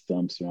waste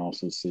dumps are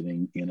also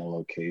sitting in a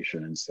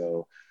location. And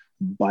so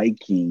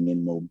biking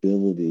and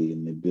mobility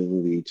and the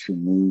ability to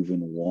move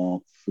and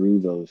walk through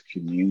those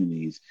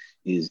communities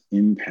is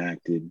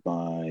impacted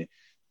by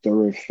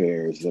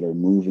thoroughfares that are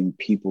moving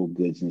people,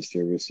 goods, and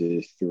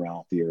services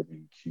throughout the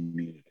urban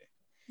community.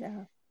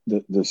 Yeah.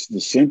 The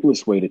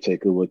simplest way to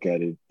take a look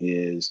at it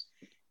is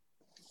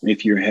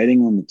if you're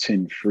heading on the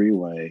 10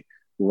 freeway,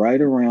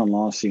 right around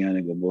La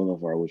Cienega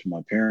Boulevard, which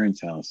my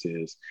parents' house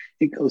is,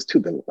 it goes to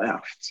the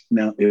left.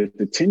 Now, if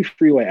the 10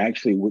 freeway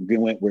actually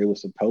went where it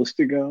was supposed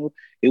to go,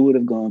 it would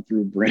have gone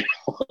through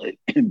Brentwood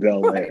and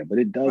Bel Air, but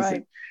it doesn't.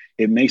 Right.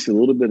 It makes a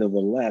little bit of a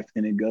left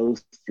and it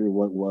goes through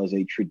what was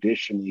a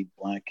traditionally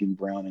Black and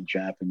brown and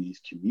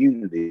Japanese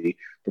community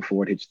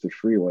before it hits the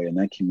freeway. And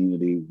that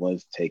community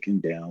was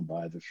taken down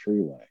by the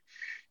freeway.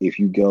 If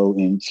you go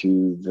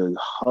into the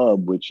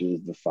hub, which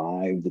is the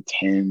 5, the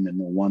 10, and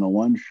the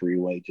 101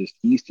 freeway just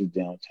east of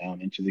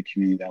downtown into the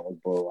community that was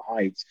Borough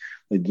Heights,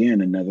 again,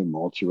 another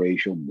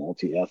multiracial,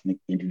 multi-ethnic,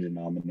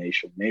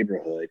 interdenominational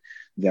neighborhood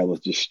that was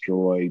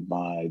destroyed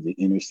by the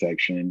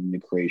intersection and the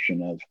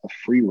creation of a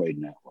freeway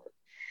network.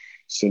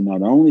 So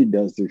not only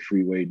does the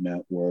freeway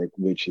network,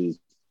 which is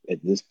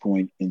at this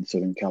point in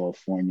Southern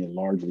California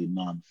largely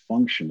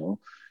non-functional,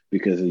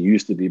 because it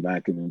used to be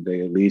back in the day,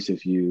 at least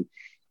if you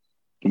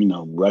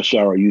rush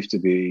hour used to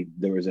be,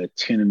 there was a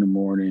 10 in the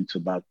morning to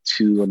about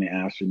 2 in the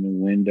afternoon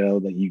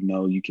window that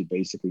you could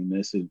basically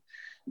miss it.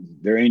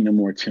 There ain't no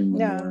more 10 in the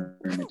morning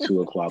and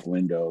 2 o'clock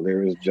window.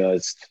 There is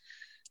just,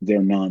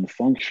 they're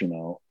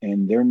non-functional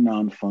and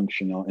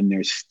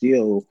they're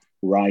still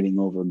riding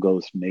over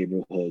ghost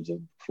neighborhoods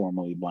of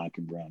formerly Black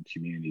and brown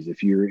communities.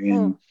 If you're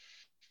in,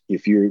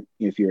 if you're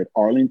at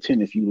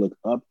Arlington, if you look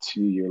up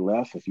to your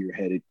left, if you're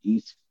headed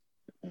east,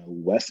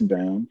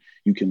 westbound,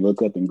 you can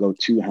look up and go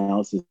 2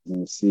 houses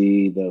and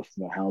see the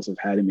house of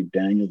Hattie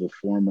McDaniel, the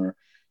former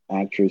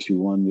actress who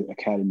won the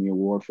Academy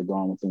Award for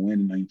Gone with the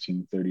Wind in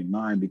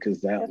 1939, because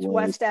that's was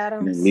West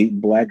Adams. An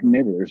elite Black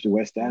neighborhood. There's the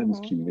West Adams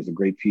community. There's a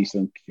great piece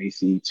on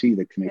KCET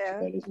that connects to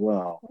that as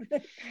well.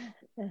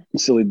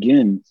 So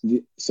again,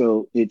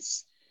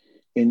 it's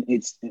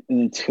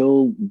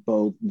until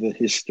both the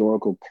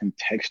historical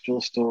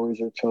contextual stories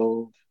are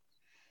told,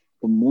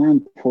 but more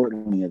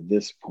importantly at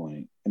this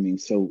point, I mean,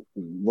 so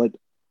what,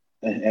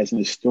 as an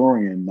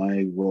historian,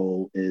 my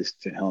role is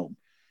to help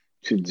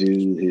to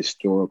do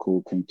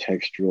historical,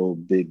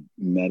 contextual, big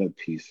meta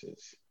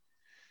pieces.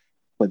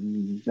 But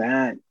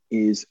that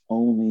is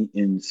only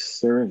in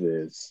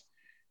service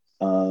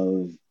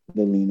of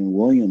the Lena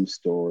Williams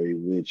story,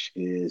 which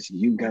is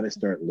you got to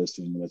start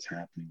listening to what's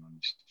happening on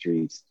the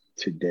streets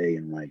today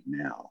and right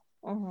now.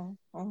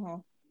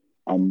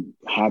 I'm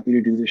happy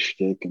to do the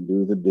shtick and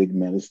do the big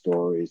meta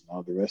stories and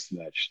all the rest of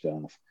that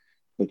stuff.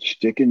 But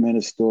shtick and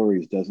meta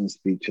stories doesn't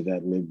speak to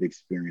that lived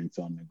experience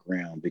on the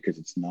ground, because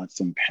it's not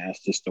some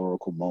past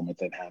historical moment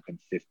that happened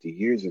 50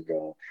 years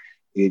ago.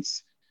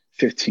 It's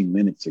 15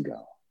 minutes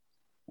ago.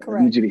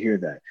 Correct. I need you to hear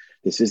that.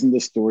 This isn't the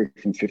story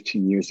from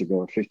 15 years ago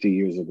or 50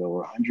 years ago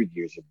or 100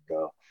 years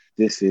ago.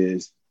 This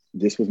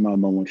was my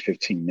moment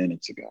 15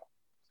 minutes ago.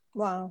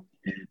 Wow.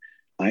 And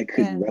I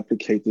could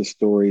replicate the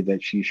story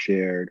that she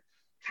shared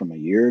from a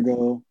year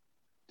ago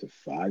to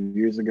 5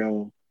 years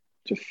ago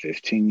to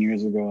 15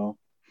 years ago.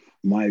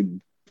 My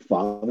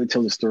father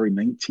tells a story,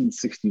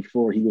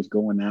 1964, he was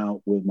going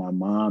out with my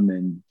mom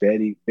and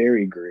Barry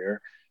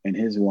Greer and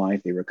his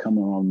wife. They were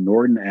coming on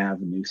Norton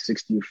Avenue,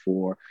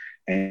 64,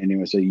 and there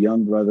was a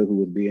young brother who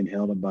was being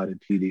held up by the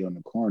PD on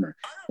the corner.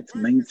 It's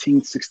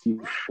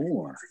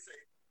 1964.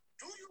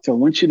 So I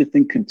want you to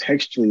think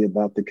contextually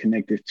about the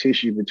connective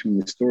tissue between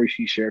the story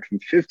she shared from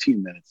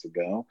 15 minutes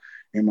ago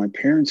and my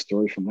parents'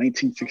 story from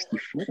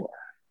 1964,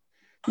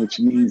 which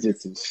means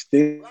it's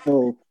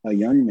still a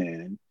young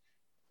man,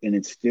 and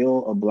it's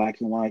still a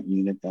Black and white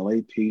unit,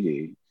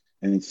 LAPD,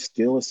 and it's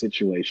still a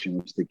situation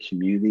which the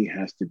community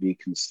has to be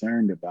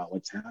concerned about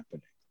what's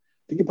happening.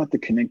 Think about the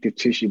connective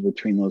tissue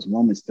between those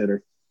moments that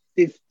are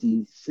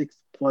 56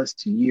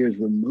 plus years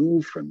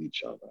removed from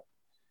each other.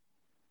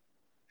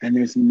 And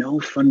there's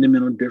no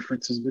fundamental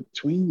differences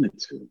between the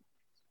two.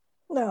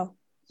 No.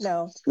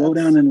 Slow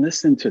down and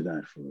listen to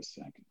that for a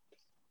second.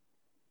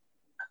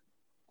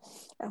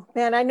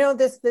 Man, I know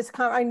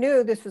I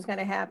knew this was going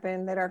to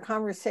happen, that our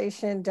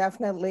conversation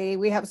definitely,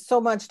 we have so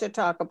much to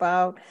talk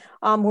about.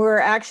 We're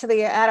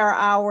actually at our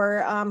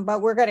hour,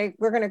 but we're going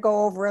to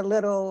go over a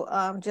little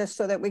just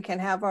so that we can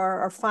have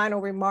our final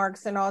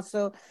remarks, and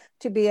also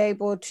to be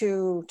able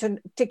to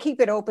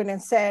keep it open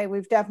and say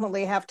we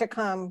definitely have to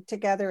come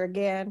together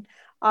again.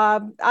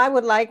 I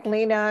would like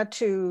Lena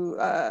to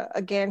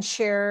again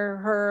share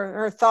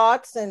her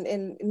thoughts,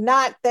 and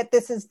not that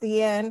this is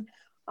the end.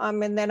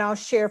 And then I'll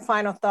share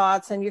final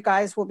thoughts, and you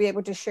guys will be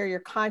able to share your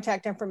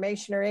contact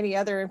information or any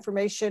other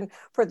information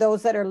for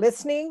those that are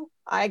listening.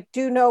 I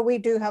do know we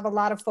do have a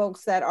lot of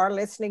folks that are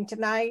listening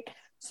tonight.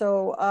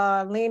 So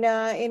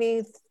Lena,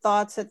 any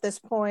thoughts at this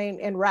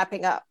point in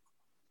wrapping up?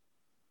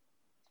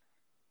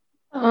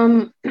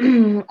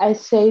 I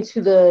say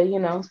to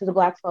the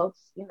Black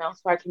folks, to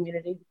our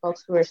community,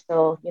 folks who are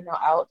still,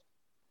 out,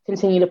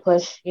 continue to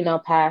push,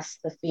 past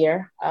the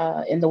fear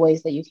in the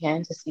ways that you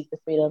can to seek the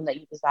freedom that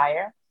you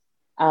desire.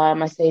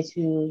 I say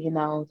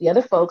to, the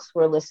other folks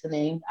who are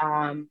listening,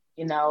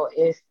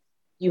 if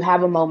you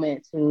have a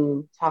moment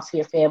to talk to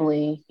your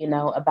family,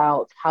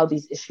 about how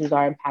these issues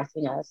are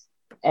impacting us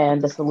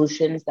and the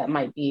solutions that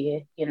might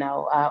be,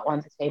 on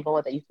the table,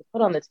 or that you could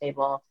put on the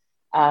table,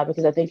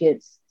 because I think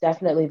it's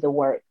definitely the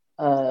work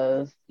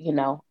of,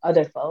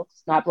 other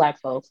folks, not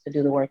Black folks, to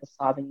do the work of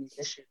solving these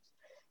issues.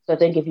 So I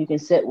think if you can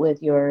sit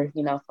with your,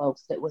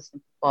 folks, sit with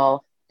some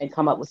people and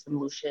come up with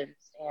solutions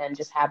and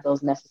just have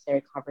those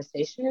necessary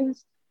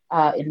conversations,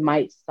 it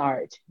might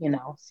start,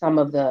 some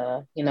of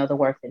the, the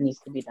work that needs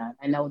to be done.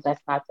 I know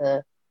that's not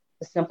the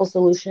simple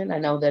solution. I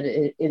know that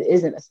it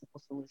isn't a simple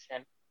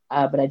solution,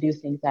 but I do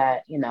think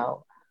that,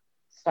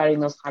 starting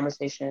those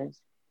conversations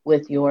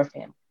with your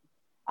family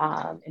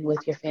and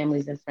with your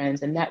families and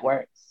friends and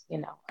networks,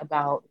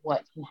 about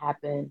what can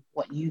happen,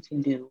 what you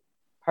can do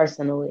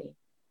personally,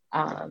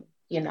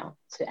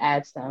 to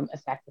add some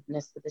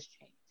effectiveness to this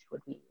change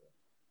would be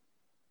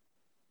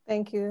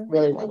Thank you.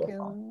 Really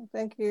wonderful.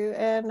 Thank you.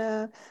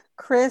 And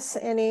Chris,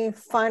 any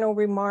final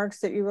remarks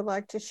that you would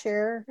like to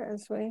share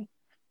as we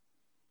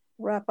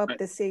wrap up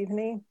this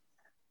evening?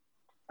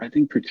 I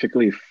think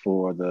particularly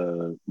for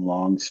the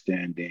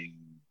long-standing,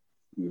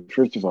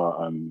 first of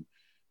all,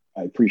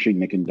 I appreciate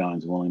Nick and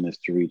Don's willingness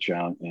to reach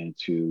out and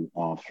to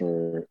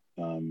offer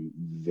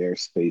their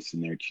space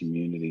in their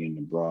community and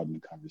to broaden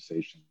the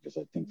conversation, because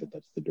I think that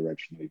that's the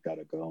direction we've got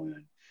to go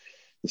in.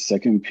 The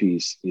second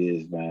piece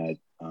is that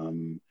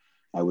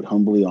I would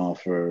humbly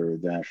offer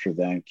that for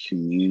that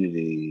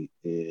community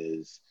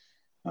is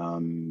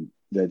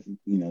that,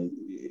 you know,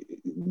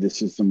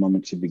 this is the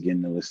moment to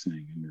begin the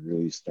listening and to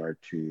really start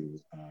to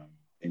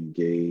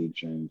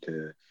engage and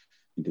to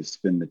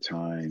spend the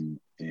time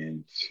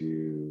and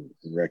to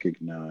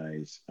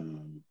recognize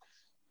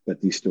that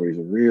these stories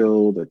are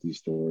real, that these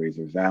stories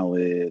are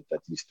valid,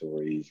 that these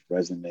stories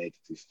resonate,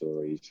 that these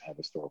stories have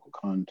historical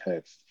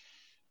context,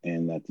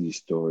 and that these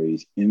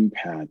stories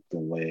impact the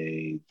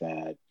way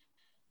that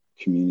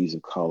communities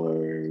of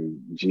color,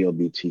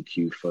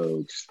 GLBTQ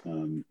folks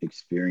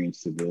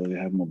experience the ability to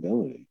have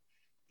mobility,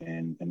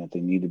 and that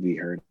they need to be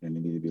heard and they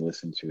need to be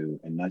listened to,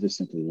 and not just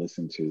simply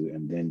listened to,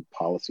 and then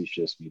policy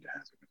shifts need to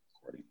happen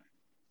accordingly.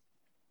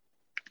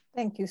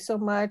 Thank you so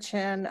much.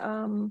 And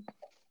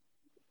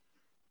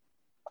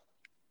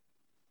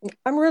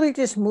I'm really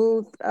just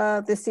moved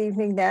this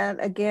evening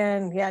that,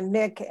 again,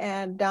 Nick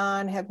and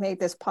Don have made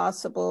this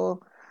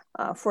possible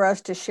for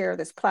us to share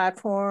this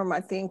platform.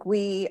 I think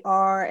we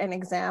are an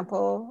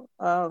example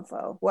of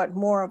what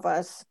more of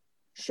us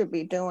should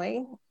be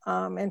doing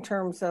in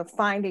terms of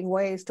finding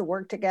ways to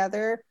work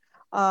together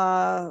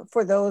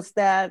for those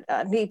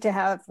that need to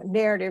have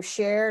narrative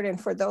shared, and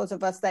for those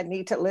of us that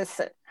need to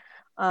listen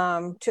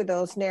to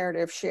those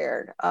narratives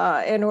shared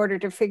in order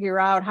to figure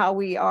out how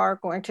we are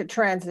going to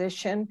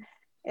transition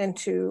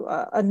into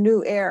a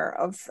new era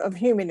of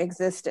human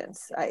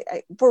existence.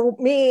 For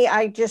me,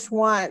 I just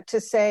want to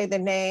say the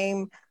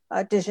name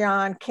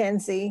Dijon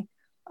Kinsey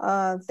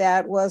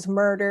that was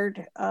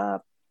murdered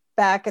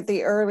back at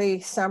the early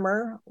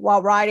summer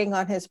while riding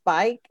on his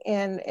bike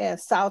in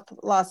South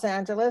Los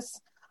Angeles.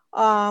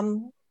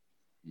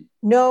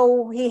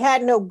 No, he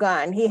had no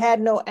gun. He had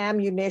no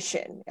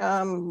ammunition.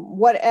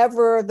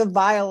 Whatever the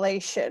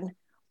violation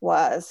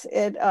was,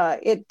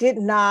 it did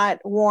not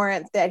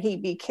warrant that he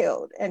be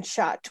killed and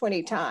shot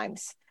 20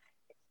 times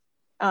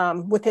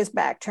with his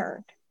back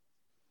turned.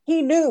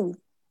 He knew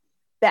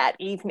that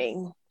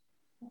evening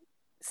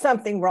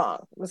something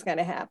wrong was going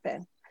to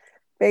happen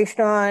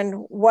based on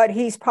what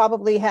he's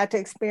probably had to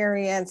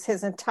experience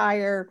his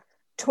entire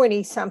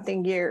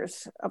 20-something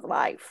years of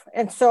life.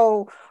 And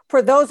so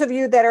for those of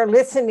you that are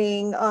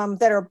listening,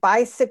 that are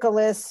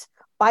bicyclists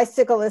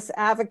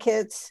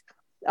advocates,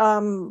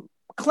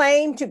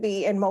 claim to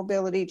be in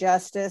mobility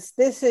justice,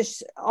 this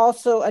is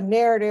also a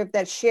narrative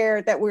that's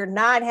shared that we're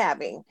not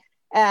having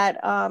at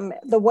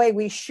the way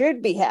we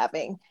should be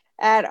having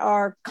at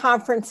our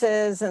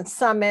conferences and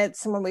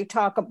summits when we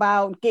talk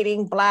about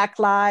getting Black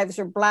lives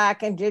or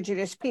Black,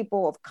 Indigenous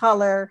people of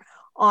color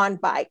on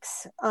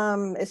bikes.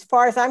 As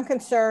far as I'm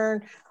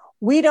concerned,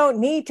 we don't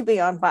need to be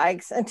on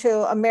bikes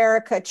until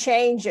America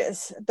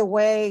changes the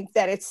way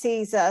that it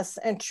sees us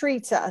and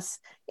treats us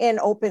in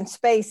open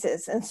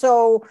spaces. And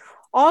so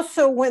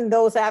also when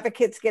those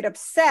advocates get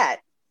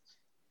upset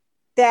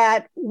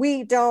that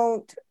we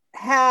don't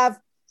have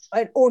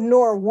or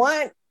nor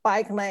want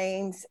bike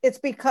lanes, it's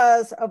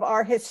because of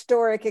our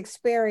historic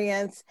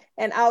experience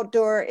and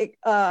outdoor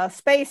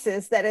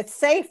spaces that it's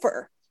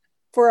safer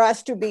for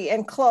us to be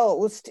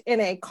enclosed in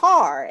a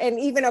car. And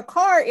even a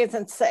car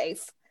isn't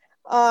safe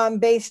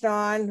based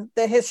on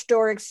the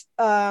historic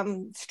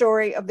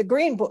story of the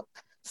Green Book.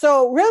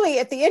 So really,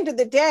 at the end of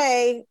the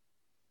day,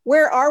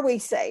 where are we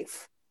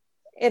safe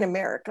in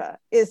America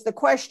is the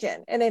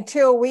question. And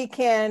until we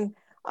can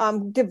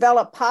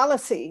develop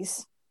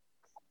policies,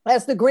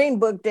 as the Green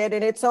Book did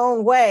in its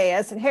own way,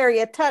 as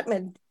Harriet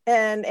Tubman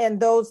and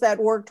those that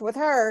worked with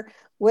her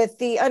with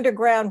the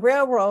Underground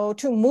Railroad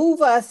to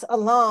move us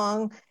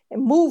along in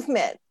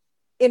movement,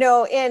 you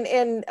know,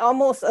 in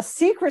almost a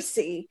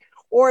secrecy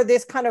or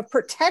this kind of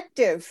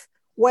protective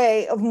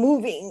way of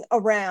moving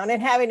around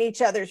and having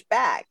each other's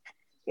back.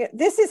 You know,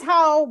 this is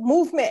how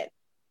movement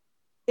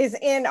is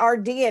in our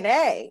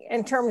DNA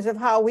in terms of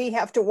how we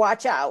have to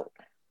watch out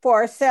for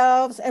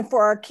ourselves and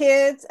for our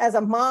kids as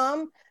a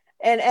mom.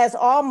 And as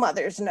all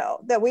mothers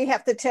know, that we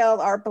have to tell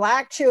our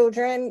Black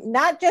children,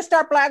 not just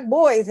our Black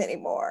boys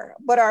anymore,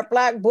 but our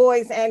Black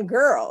boys and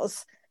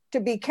girls, to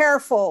be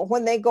careful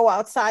when they go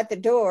outside the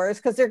doors,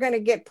 because they're going to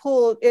get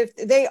pulled, if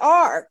they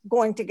are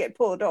going to get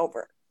pulled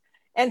over.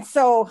 And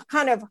so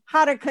kind of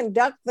how to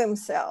conduct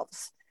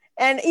themselves.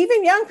 And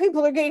even young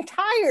people are getting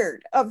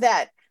tired of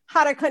that,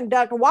 how to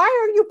conduct. Why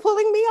are you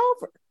pulling me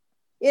over?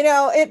 You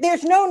know,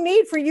 there's no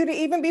need for you to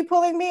even be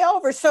pulling me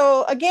over.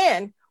 So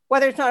again,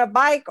 whether it's on a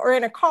bike or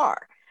in a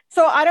car.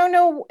 So I don't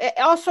know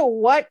also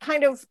what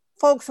kind of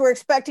folks were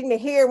expecting to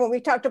hear when we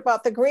talked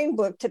about the Green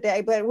Book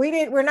today, but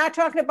we're not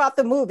talking about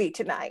the movie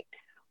tonight.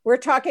 We're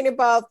talking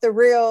about the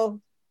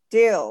real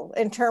deal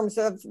in terms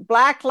of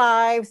Black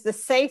lives, the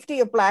safety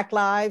of Black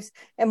lives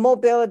and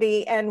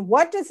mobility. And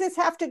what does this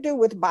have to do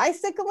with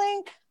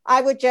bicycling?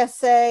 I would just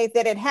say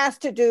that it has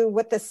to do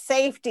with the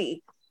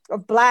safety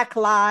of Black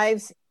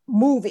lives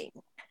moving.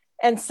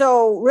 And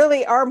so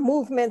really our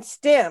movement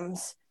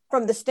stems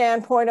from the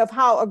standpoint of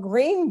how a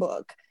Green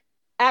Book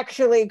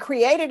actually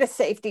created a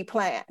safety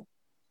plan.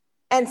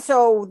 And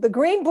so the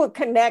Green Book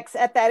connects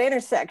at that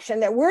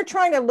intersection that we're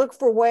trying to look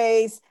for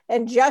ways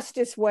and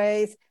justice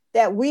ways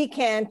that we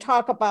can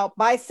talk about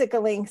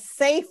bicycling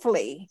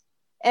safely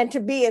and to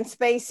be in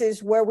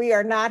spaces where we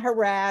are not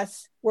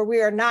harassed, where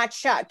we are not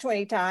shot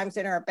 20 times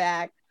in our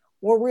back,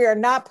 where we are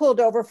not pulled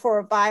over for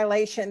a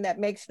violation that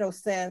makes no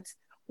sense,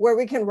 where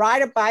we can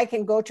ride a bike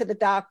and go to the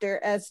doctor,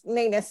 as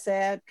Lena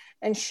said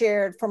and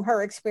shared from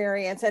her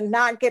experience, and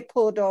not get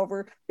pulled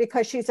over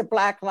because she's a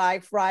Black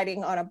life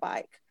riding on a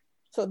bike.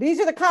 So these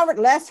are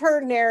the less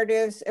heard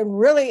narratives, and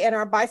really in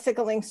our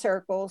bicycling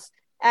circles,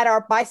 at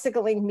our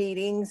bicycling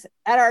meetings,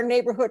 at our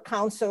neighborhood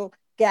council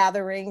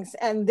gatherings,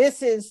 and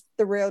this is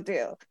the real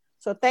deal.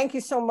 So thank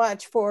you so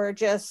much for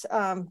just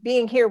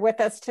being here with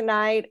us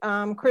tonight.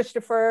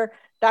 Christopher,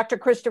 Dr.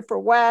 Christopher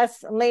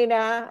West,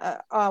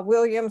 Lena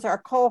Williams, our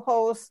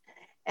co-host,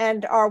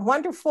 and our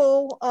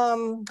wonderful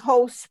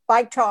hosts,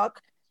 Bike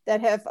Talk,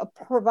 that have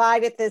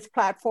provided this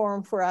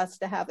platform for us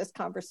to have this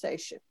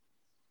conversation.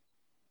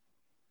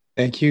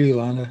 Thank you,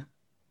 Ilana.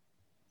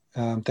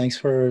 Thanks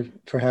for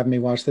having me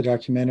watch the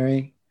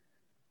documentary,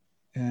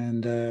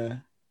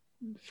 and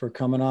for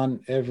coming on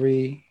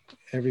every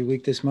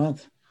week this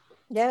month.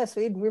 Yes,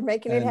 we're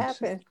making it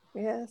happen.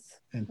 Yes.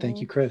 And thank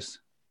you, Chris.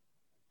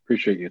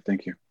 Appreciate you.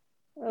 Thank you.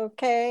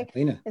 Okay.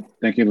 Lena.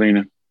 Thank you,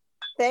 Lena.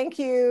 Thank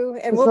you.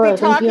 And we'll be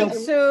talking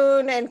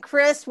soon. And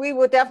Chris, we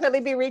will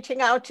definitely be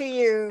reaching out to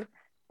you.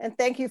 And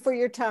thank you for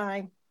your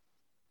time.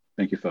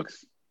 Thank you,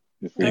 folks.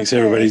 Thanks,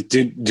 everybody.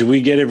 Do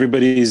we get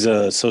everybody's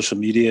social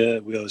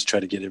media? We always try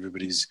to get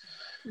everybody's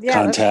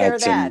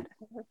contact and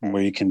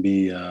where you can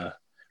be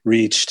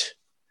reached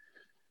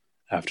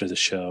after the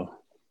show.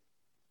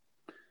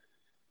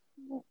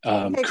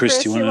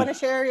 Chris, do you want to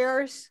share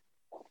yours?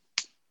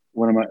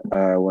 What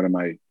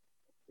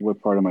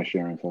part am I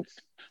sharing, folks?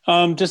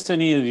 Just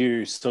any of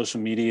your social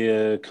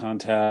media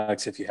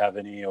contacts, if you have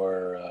any,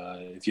 or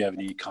if you have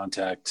any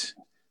contact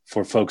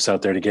for folks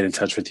out there to get in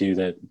touch with you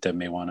that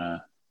may want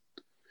to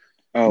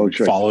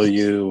follow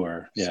you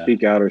or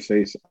speak out or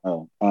say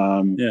so.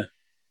 I'm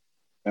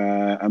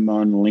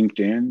on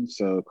LinkedIn,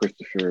 so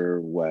Christopher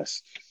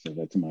West. So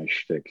that's my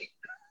shtick.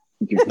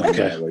 You can find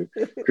that way.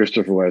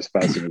 Christopher West,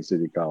 Pasadena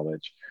City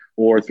College,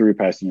 or through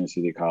Pasadena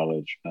City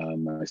College.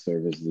 I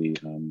serve as the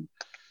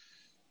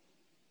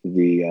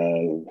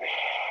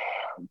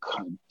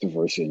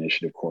diversity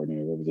initiative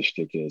coordinator, whatever the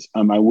shtick is.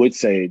 I would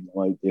say,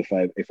 like, if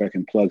I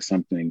can plug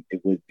something,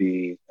 it would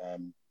be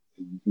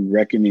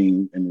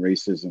Reckoning and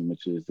Racism,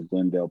 which is the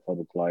Glendale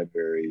Public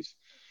Library's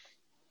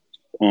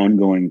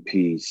ongoing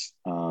piece,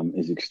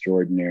 is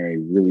extraordinary,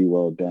 really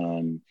well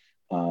done.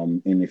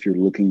 And if you're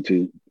looking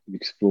to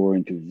explore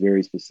into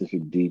very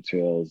specific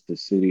details, the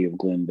city of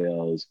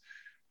Glendale's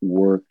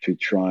work to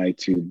try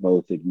to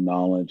both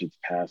acknowledge its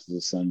past as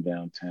a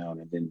sundown town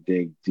and then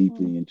dig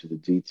deeply into the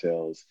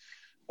details.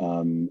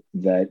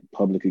 That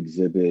public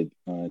exhibit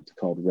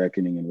called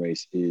Reckoning and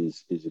Race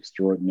is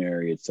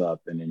extraordinary. It's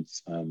up, and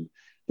it's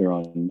they're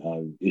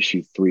on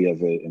issue 3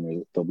 of it,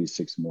 and there'll be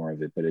 6 more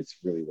of it, but it's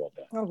really well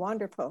done. Oh,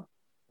 wonderful.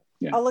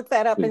 Yeah, I'll look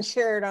that up and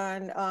share it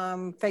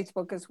on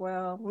Facebook as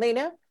well.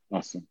 Lena?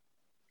 Awesome.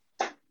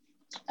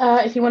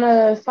 If you want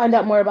to find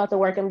out more about the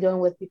work I'm doing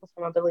with People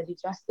for Mobility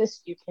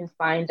Justice, you can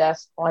find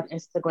us on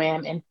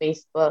Instagram and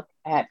Facebook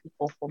at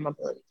People for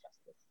Mobility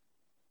Justice.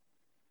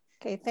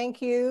 Okay,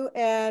 thank you.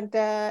 And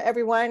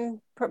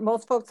everyone,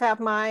 most folks have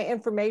my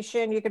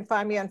information. You can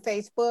find me on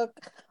Facebook.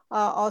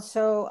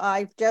 Also,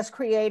 I've just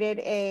created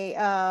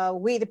a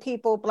We the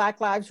People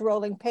Black Lives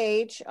Rolling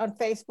page on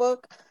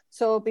Facebook.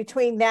 So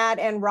between that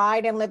and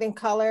Ride and Live in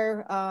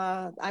Color,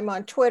 I'm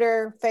on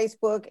Twitter,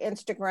 Facebook,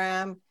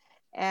 Instagram.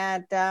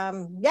 And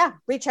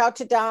reach out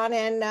to Don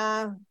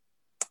and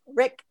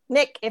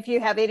Nick, if you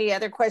have any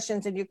other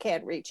questions and you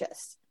can't reach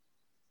us.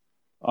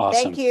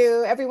 Awesome. Thank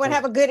you. Everyone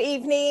have a good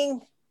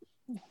evening.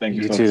 Thank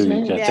you. You too.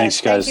 Yeah,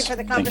 thanks, guys. Thank you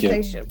for the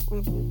conversation.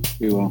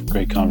 You will.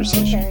 Great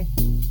conversation. Okay.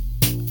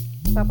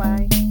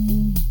 Bye-bye.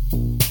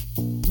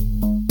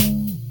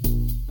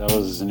 That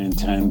was an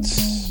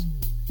intense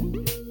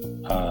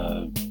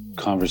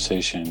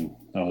conversation.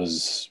 That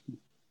was,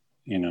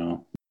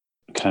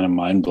 kind of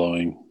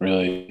mind-blowing,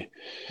 really.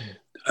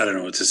 I don't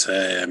know what to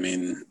say. I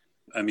mean,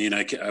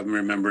 I'm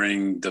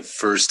remembering the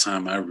first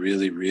time I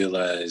really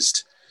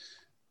realized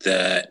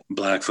that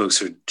Black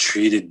folks are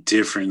treated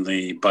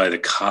differently by the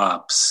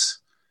cops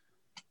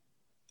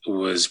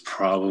was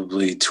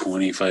probably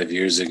 25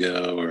 years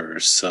ago or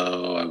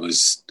so. I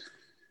was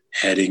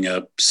heading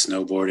up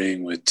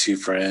snowboarding with 2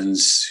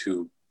 friends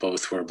who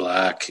both were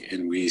Black,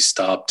 and we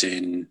stopped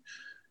in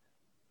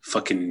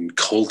fucking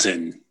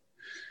Colton.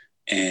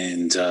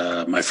 And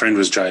my friend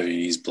was driving,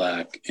 he's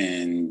Black,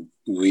 and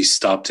we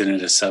stopped in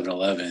at a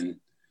 7-Eleven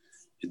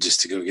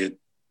just to go get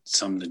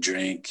something to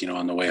drink,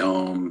 on the way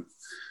home,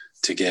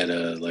 to get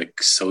a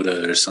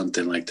soda or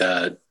something like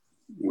that.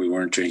 We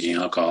weren't drinking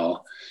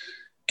alcohol.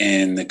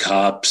 And the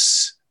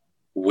cops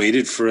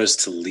waited for us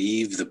to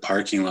leave the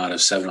parking lot of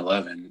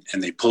 7-Eleven,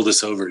 and they pulled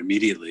us over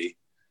immediately.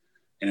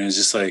 And it was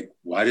just like,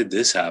 why did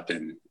this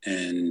happen?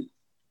 And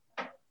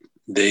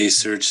they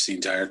searched the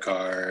entire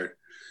car.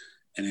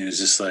 And it was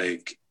just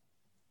like,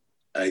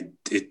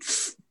 it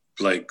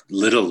like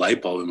lit a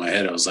light bulb in my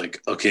head. I was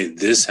like, okay,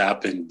 this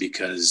happened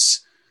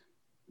because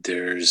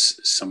there's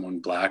someone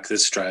black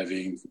that's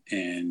driving,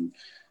 and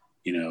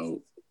you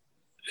know,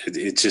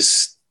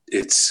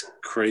 it's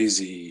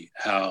crazy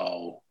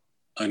how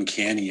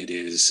uncanny it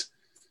is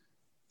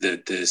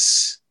that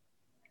this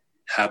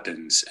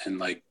happens. And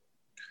like,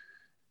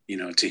 you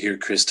know, to hear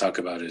Chris talk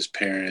about his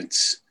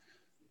parents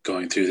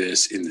going through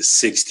this in the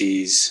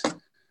 60s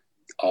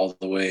all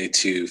the way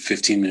to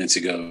 15 minutes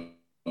ago,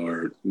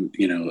 or,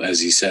 you know, as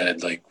he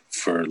said, like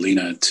for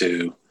Lena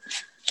to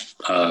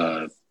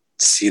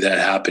see that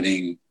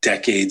happening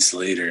decades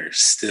later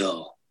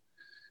still,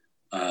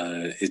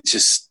 it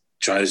just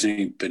drives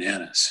me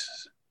bananas.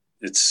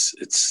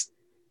 It's,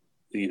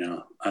 you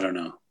know, I don't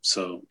know.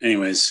 So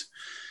anyways,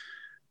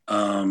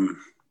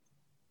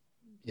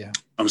 yeah,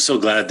 I'm so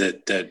glad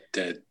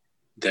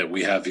that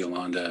we have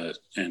Yolanda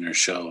and her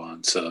show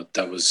on. So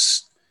that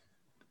was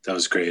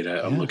great.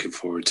 I'm looking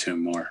forward to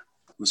more.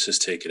 Let's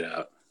just take it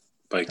out.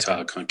 Bike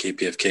Talk on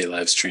KPFK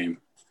live stream.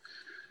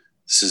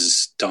 This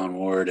is Don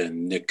Ward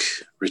and Nick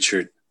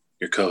Richard,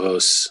 your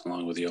co-hosts,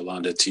 along with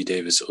Yolanda T.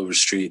 Davis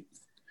Overstreet.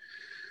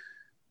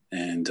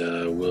 And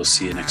we'll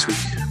see you next week.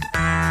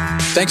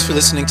 Thanks for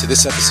listening to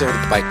this episode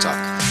of Bike Talk.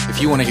 If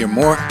you want to hear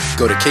more,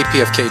 go to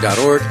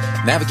kpfk.org,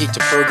 navigate to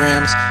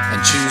programs,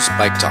 and choose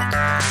Bike Talk.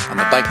 On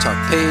the Bike Talk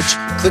page,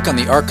 click on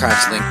the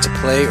archives link to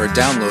play or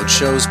download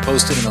shows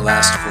posted in the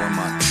last 4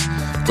 months.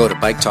 Go to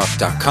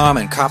biketalk.com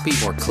and copy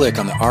or click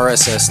on the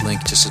RSS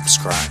link to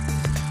subscribe.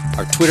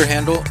 Our Twitter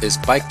handle is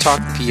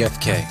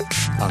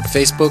BikeTalkPFK. On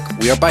Facebook,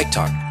 we are Bike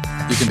Talk.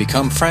 You can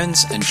become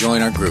friends and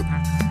join our group.